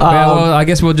 Wow. Well, I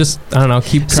guess we'll just, I don't know,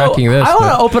 keep tracking this. I want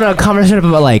to open a conversation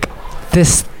about like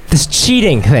this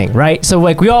cheating thing, right? So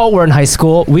like we all were in high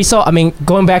school. We saw, I mean,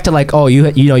 going back to like,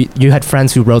 you had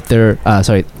friends who wrote their,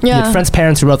 you had friends'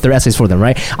 parents who wrote their essays for them,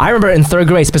 right? I remember in 3rd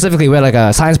grade specifically, we had like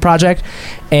a science project,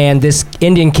 and this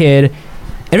Indian kid,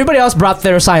 everybody else brought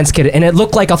their science kit, and it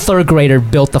looked like a 3rd grader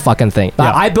built the fucking thing.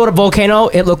 Yeah. I built a volcano.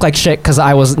 It looked like shit because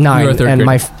I was 9 and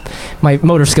my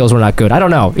motor skills were not good. I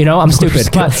don't know. I'm stupid.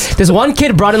 But this one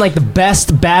kid brought in like the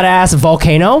best badass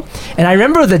volcano, and I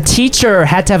remember the teacher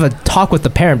had to have a talk with the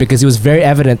parent because it was very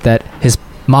evident that his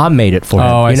mom made it for him.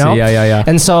 Oh, I see. Yeah.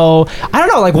 And so I don't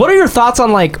know. Like, what are your thoughts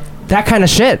on like that kind of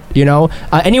shit,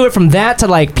 anywhere from that to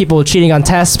like people cheating on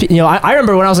tests. I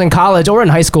remember when I was in college or in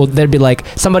high school, there'd be like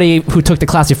somebody who took the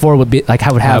class before would be like,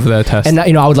 would have the test, and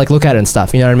I would like look at it and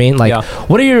stuff. You know what I mean? Like,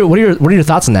 what are your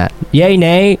thoughts on that? Yay,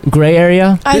 nay, gray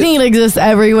area? I think it exists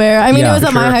everywhere. I mean, it was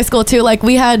at my high school too. Like,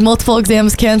 we had multiple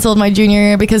exams canceled my junior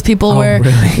year because people were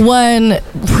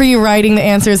pre-writing the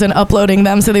answers and uploading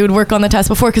them, so they would work on the test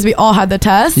before because we all had the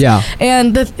test. Yeah.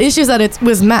 And the issue is that it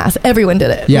was math. Everyone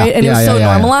did it. Yeah. Right? And it was so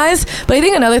normalized. But I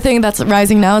think another thing that's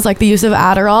rising now is like the use of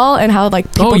Adderall and how like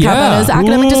people count that as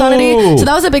academic dishonesty. So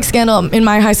that was a big scandal in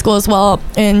my high school as well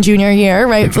in junior year,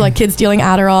 right? For like kids stealing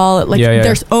Adderall, like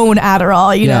their own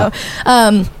Adderall, you know.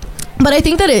 But I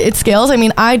think that it scales. I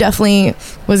mean, I definitely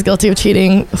was guilty of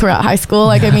cheating throughout high school.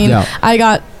 Like, I mean,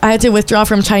 I had to withdraw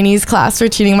from Chinese class for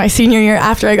cheating my senior year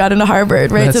after I got into Harvard,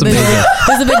 right? That's so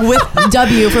there's a big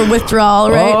W for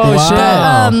withdrawal, right?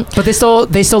 Oh, shit. But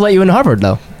they still let you in Harvard,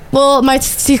 though. Well, my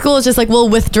school is just like, we'll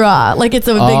withdraw. Like, it's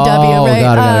a big W, right?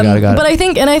 Got it. But I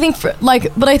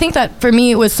think that for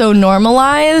me it was so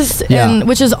normalized, and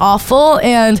which is awful.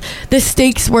 And the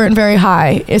stakes weren't very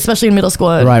high, especially in middle school.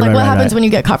 What happens when you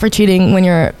get caught for cheating when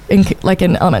you're in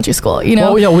elementary school?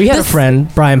 Well, we had a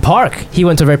friend, Brian Park. He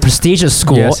went to a very prestigious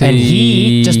school, and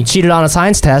he just cheated on a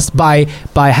science test by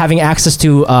having access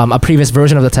to a previous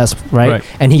version of the test, right?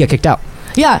 And he got kicked out.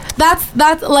 Yeah,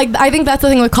 that's like, I think that's the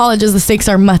thing with college is the stakes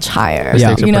are much higher. Yeah,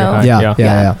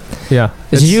 Yeah.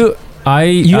 Did you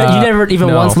never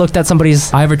even once looked at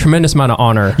somebody's? I have a tremendous amount of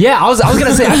honor. Yeah, I was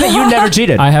gonna say, I bet you never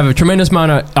cheated. I have a tremendous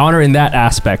amount of honor in that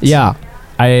aspect. Yeah.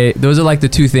 Those are like the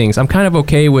two things. I'm kind of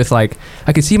okay with, like,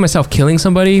 I could see myself killing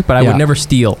somebody, but I would never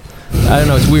steal. I don't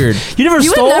know, it's weird. You would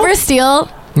never steal?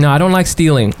 No, I don't like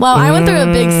stealing. Well, I went through a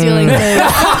big stealing phase.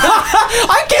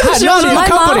 I can't shit on your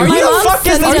company. Who the fuck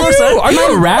is this person? Are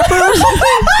you a rapper or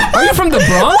something? Are you from the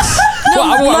Bronx? No,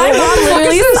 my mom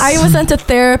literally, I was sent to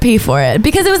therapy for it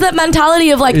because it was that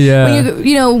mentality of like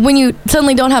when you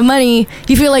suddenly don't have money,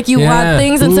 you feel like you want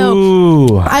things, and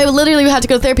so I literally had to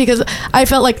go to therapy because I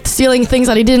felt like stealing things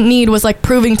that I didn't need was like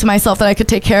proving to myself that I could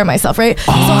take care of myself, right?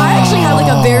 So I actually had like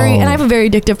and I have a very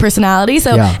addictive personality,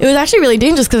 so it was actually really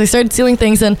dangerous because I started stealing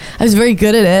things and I was very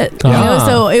good at it,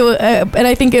 so it was, and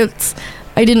I think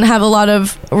I didn't have a lot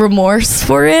of remorse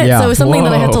for it, so it was something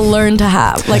that I had to learn to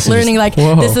have, like learning like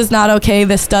this is not okay,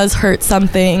 this does hurt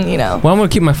something, Well, I'm gonna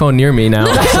keep my phone near me now.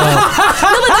 No, but that's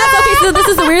okay. So this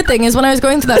is the weird thing is when I was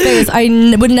going through that phase, I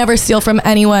would never steal from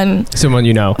anyone. Someone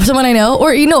you know. Someone I know,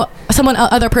 or someone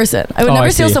other person. I would never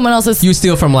steal someone else's. You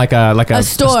steal from like a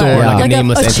store, like a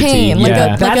nameless entity. Chain,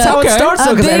 that's how it starts.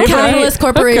 A big capitalist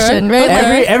corporation, right?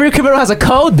 Like, every criminal has a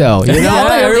code, though.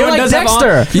 Everyone like does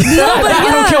Dexter.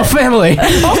 I don't kill family.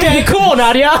 Okay, cool,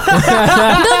 Nadia. No, but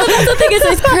that's the thing is,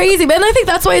 it's crazy, and I think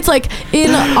that's why it's like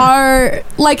in our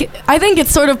I think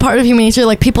it's sort of part of human nature.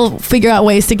 Like people figure out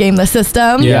ways to game the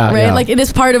system, right? Yeah. Like it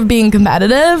is part of being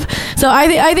competitive. So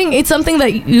I think it's something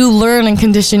that you learn and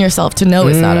condition yourself to know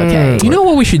is not okay. You know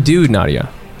what we should do, Nadia?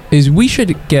 Is we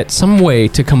should get some way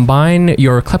to combine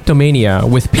your kleptomania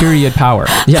with period power.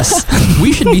 Yes.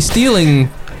 We should be stealing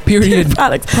period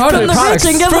products from the rich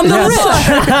and give them the rich.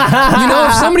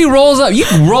 If somebody rolls up, you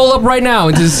can roll up right now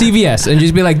into the CVS and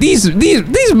just be like, these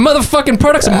motherfucking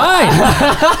products are mine.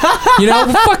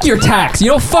 Fuck your tax.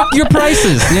 Fuck your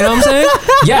prices. You know what I'm saying?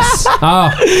 Yes.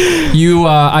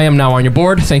 I am now on your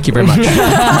board. Thank you very much.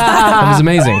 That was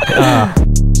amazing.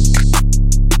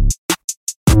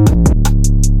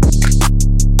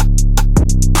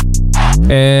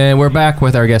 And we're back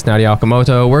with our guest Nadia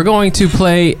Okamoto. We're going to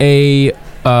play a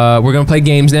we're gonna play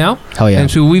games now. Hell yeah! And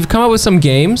so we've come up with some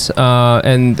games,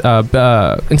 and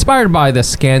inspired by the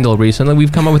scandal recently,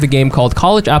 we've come up with a game called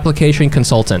College Application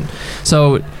Consultant.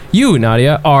 So you,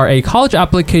 Nadia, are a college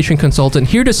application consultant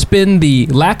here to spin the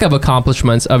lack of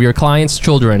accomplishments of your clients'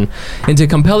 children into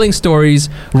compelling stories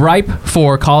ripe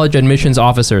for college admissions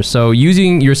officers. So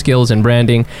using your skills in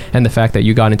branding and the fact that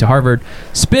you got into Harvard,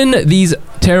 spin these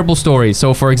terrible stories.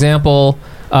 So for example,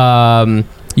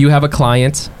 you have a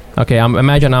client. Okay,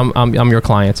 imagine I'm your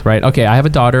client, right? Okay, I have a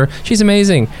daughter. She's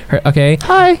amazing. Okay.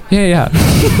 Hi. Yeah.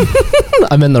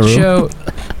 I'm in the room.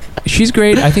 She's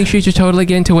great. I think she should totally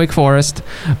get into Wake Forest,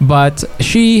 but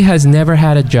she has never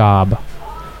had a job.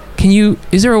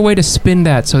 Is there a way to spin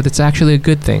that so that's actually a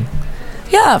good thing?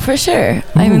 Yeah, for sure.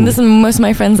 I mean, this is most of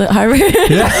my friends at Harvard.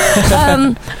 Yeah.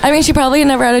 I mean, she probably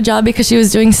never had a job because she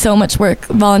was doing so much work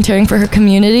volunteering for her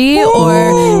community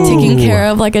or taking care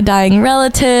of like a dying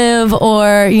relative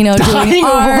or, doing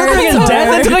art. We're bringing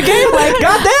death into the game?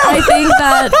 Goddamn! I think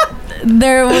that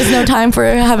there was no time for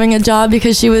her having a job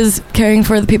because she was caring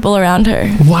for the people around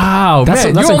her. Wow. That's you're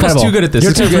incredible. Almost too good at this.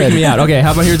 You're it's too good. freaking me out. Okay,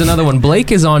 how about here's another one.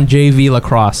 Blake is on JV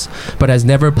lacrosse, but has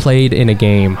never played in a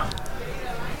game.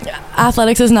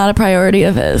 Athletics is not a priority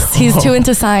of his. He's too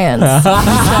into science.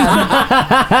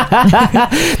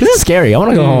 This is scary. I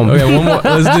want to go home. Okay, one more.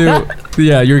 Let's do...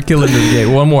 Yeah, you're killing this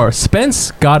game. One more.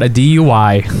 Spence got a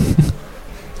DUI.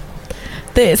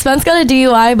 Spence got a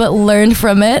DUI but learned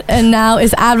from it and now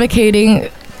is advocating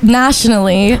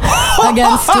nationally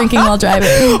against drinking while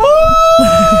driving.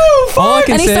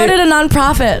 And he started a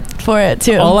nonprofit for it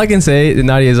too. All I can say,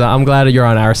 Nadia, is I'm glad you're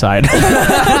on our side.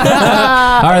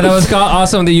 All right, that was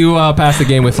awesome that you passed the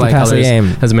game with flying colors. The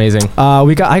game. That's amazing.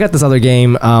 I got this other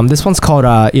game. This one's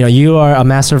called you are a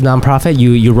master of nonprofit.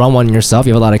 You run one yourself.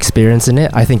 You have a lot of experience in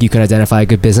it. I think you can identify a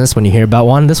good business when you hear about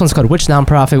one. This one's called Which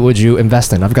Nonprofit Would You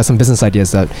Invest In? I've got some business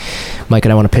ideas that Mike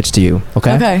and I want to pitch to you.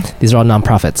 Okay. These are all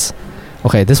nonprofits.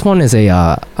 Okay. This one is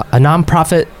a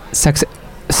nonprofit sex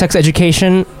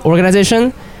education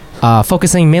organization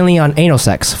focusing mainly on anal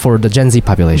sex for the Gen Z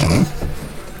population.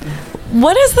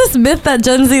 What is this myth that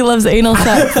Gen Z loves anal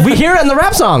sex? We hear it in the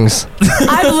rap songs.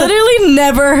 I've literally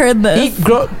never heard this.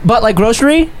 But like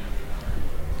grocery?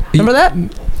 Remember that?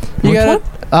 You got it?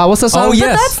 What's the song? Oh,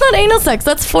 yes. But that's not anal sex.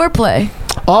 That's foreplay.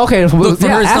 Oh, okay. Look, for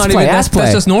her, it's not even that's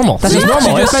just normal. That's just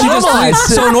normal. It's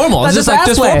so normal. It's just like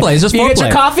just foreplay. It's just foreplay. You get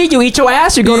your coffee, you eat your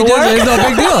ass, you go to work. It's no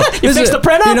big deal. You fix the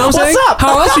printer. You know what I'm saying? What's up?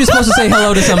 How else are you supposed to say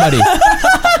hello to somebody?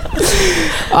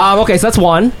 Okay, so that's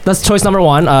one. That's choice number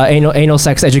one. Anal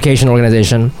sex education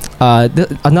organization.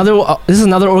 This is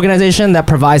another organization that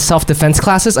provides self-defense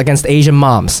classes against Asian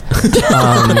moms.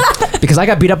 Because I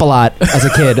got beat up a lot as a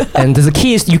kid, and there's a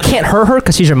key is you can't hurt her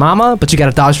because she's your mama, but you got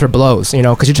to dodge her blows,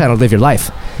 because you're trying to live your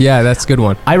life. Yeah, that's a good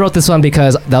one. I wrote this one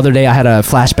because the other day I had a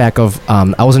flashback of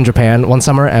I was in Japan one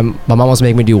summer and my mom was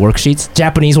making me do worksheets,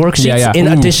 Japanese worksheets, in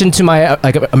addition to my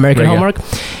American homework,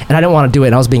 and I didn't want to do it.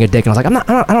 And I was being a dick, and I was like,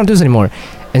 I don't do this anymore.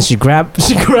 And she grabbed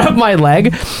my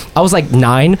leg. I was like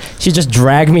 9. She just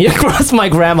dragged me across my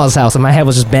grandma's house, and my head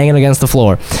was just banging against the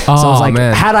floor. So I was like,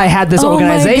 had I had this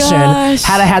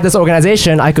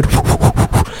organization, I could.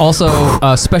 Also,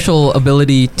 special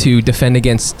ability to defend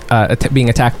against being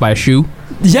attacked by a shoe.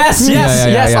 Yes.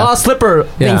 Slipper.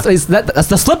 Yeah. That's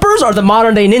the slippers are the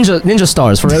modern day ninja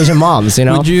stars for Asian moms.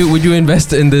 Would you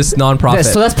invest in this nonprofit?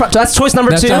 Yes, so that's choice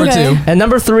number 2. Number 2. And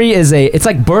number 3 is it's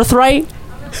like Birthright.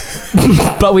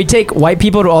 But we take white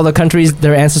people to all the countries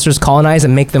their ancestors colonized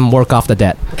and make them work off the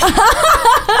debt.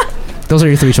 Those are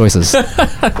your 3 choices.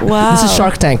 Wow. This is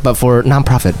Shark Tank, but for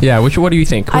nonprofit. Yeah, what do you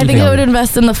think? I think I would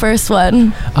invest in the first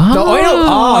one. See?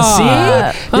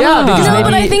 Yeah, because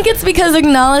but I think it's because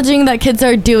acknowledging that kids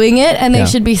are doing it and they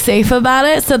should be safe about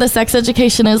it. So the sex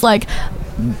education is like,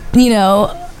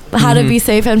 how to be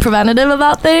safe and preventative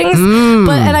about things.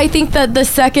 And I think that the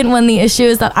second one, the issue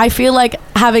is that I feel like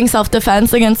having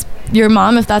self-defense against your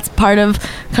mom, if that's part of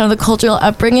kind of the cultural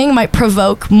upbringing, might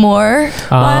provoke more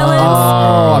violence.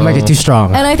 Oh, I might get too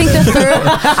strong. And I think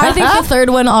the third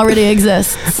one already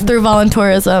exists through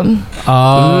volunteerism.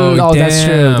 Oh, that's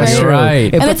true. That's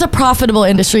right. And it's a profitable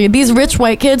industry. These rich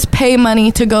white kids pay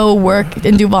money to go work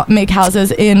and make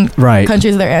houses in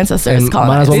countries their ancestors colonized.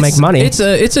 Might as well make money. It's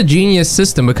a genius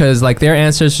system because their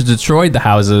ancestors destroyed the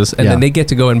houses and then they get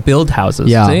to go and build houses.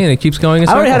 Yeah. See? And it keeps going.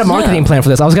 I already had a marketing plan for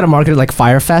this. I was gonna market it like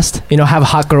Firefest. Have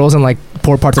hot girls in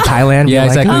poor parts of Thailand. Yeah,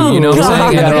 exactly. You know what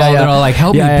I'm saying? And they're all like,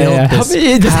 help me build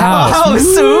this house.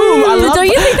 Don't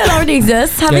you think that already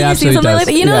exists? Haven't you seen something like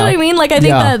that? You know what I mean? I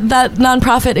think that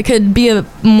nonprofit, it could be a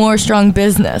more strong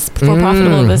business, more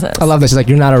profitable business. I love this. She's like,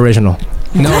 you're not original.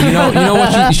 No, you know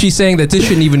what she's saying, that this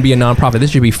shouldn't even be a nonprofit.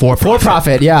 This should be for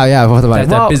profit. Yeah.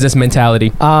 That business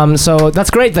mentality. So that's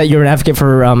great that you're an advocate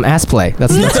for ass play.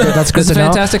 That's good. That's good to know.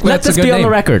 Fantastic. Let this be on the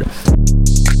record.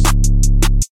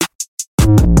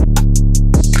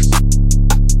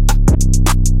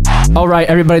 All right,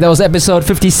 everybody, that was episode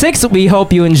 56. We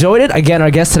hope you enjoyed it. Again, our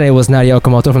guest today was Nadia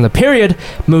Okamoto from the Period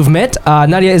Movement.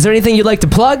 Nadia, is there anything you'd like to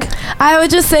plug? I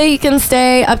would just say you can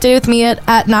stay updated with me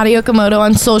at Nadia Okamoto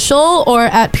on social or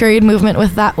at Period Movement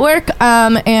with that work.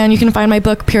 And you can find my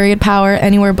book, Period Power,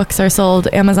 anywhere books are sold.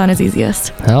 Amazon is easiest.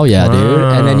 Hell yeah, dude.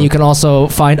 And then you can also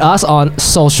find us on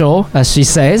social, as she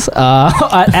says,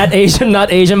 at Asian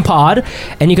Not Asian Pod.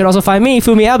 And you can also find me,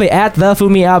 Fumi Abe, at the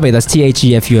Fumi Abe. That's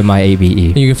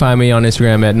TheFumiAbe. You can find me on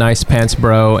Instagram at Nice Pants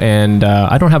Bro, and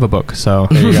I don't have a book, so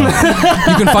there you go.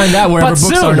 You can find that wherever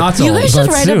books are not sold. You guys should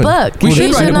write a book. We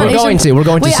should write a book. We're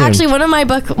going to. Wait, soon. actually, one of my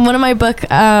book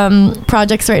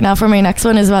projects right now for my next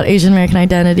one is about Asian American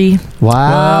identity.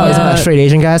 Wow. Is it about straight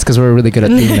Asian guys? Because we're really good at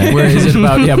doing that. Where is it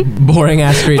about boring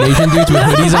ass straight Asian dudes with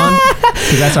hoodies on?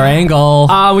 Because that's our angle.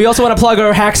 We also want to plug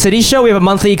our Hack City show. We have a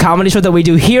monthly comedy show that we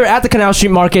do here at the Canal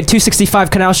Street Market, 265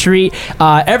 Canal Street,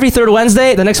 every third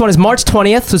Wednesday. The next one is March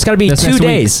 20th, so it's going to be 2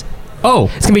 days.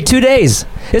 Oh. It's going to be 2 days.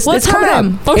 It's coming up.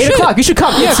 8 o'clock. You should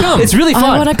come. Yeah, come. It's really fun.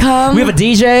 I want to come. We have a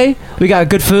DJ. We got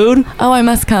good food. Oh, I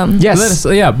must come. Yes.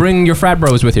 Bring your frat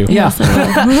bros with you. Yeah. So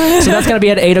that's going to be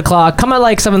at 8 o'clock. Come at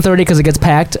like 7:30 because it gets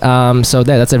packed. So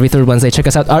that's every third Wednesday. Check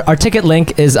us out. Our ticket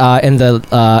link is in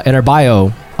our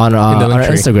bio on our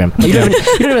Instagram. You don't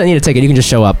even need a ticket. You can just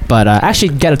show up. But actually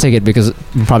get a ticket because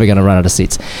we're probably going to run out of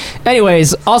seats.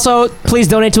 Anyways, also, please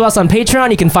donate to us on Patreon.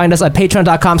 You can find us at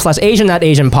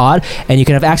patreon.com/AsianNotAsianPod. And you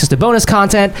can have access to bonus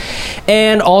content.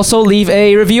 And also leave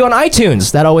a review on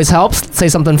iTunes. That always helps. Say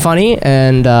something funny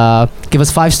and give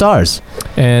us 5 stars.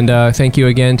 And thank you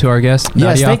again to our guest,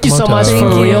 Yes, Nadia thank you so much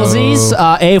for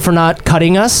realsies. For not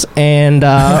cutting us and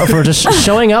for just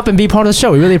showing up and be part of the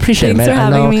show. We really appreciate Thanks it,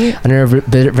 man. for having me. I know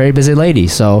you're a very busy lady.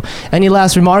 So, any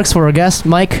last remarks for our guest,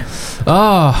 Mike?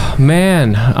 Oh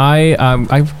man,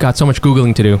 I've got so much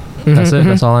Googling to do. That's it.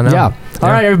 That's all I know. Yeah. All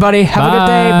right, everybody. Have a good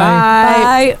day. Bye.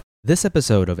 Bye. This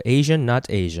episode of Asian Not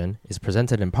Asian is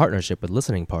presented in partnership with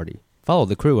Listening Party. Follow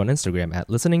the crew on Instagram at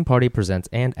Listening Party Presents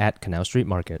and at Canal Street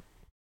Market.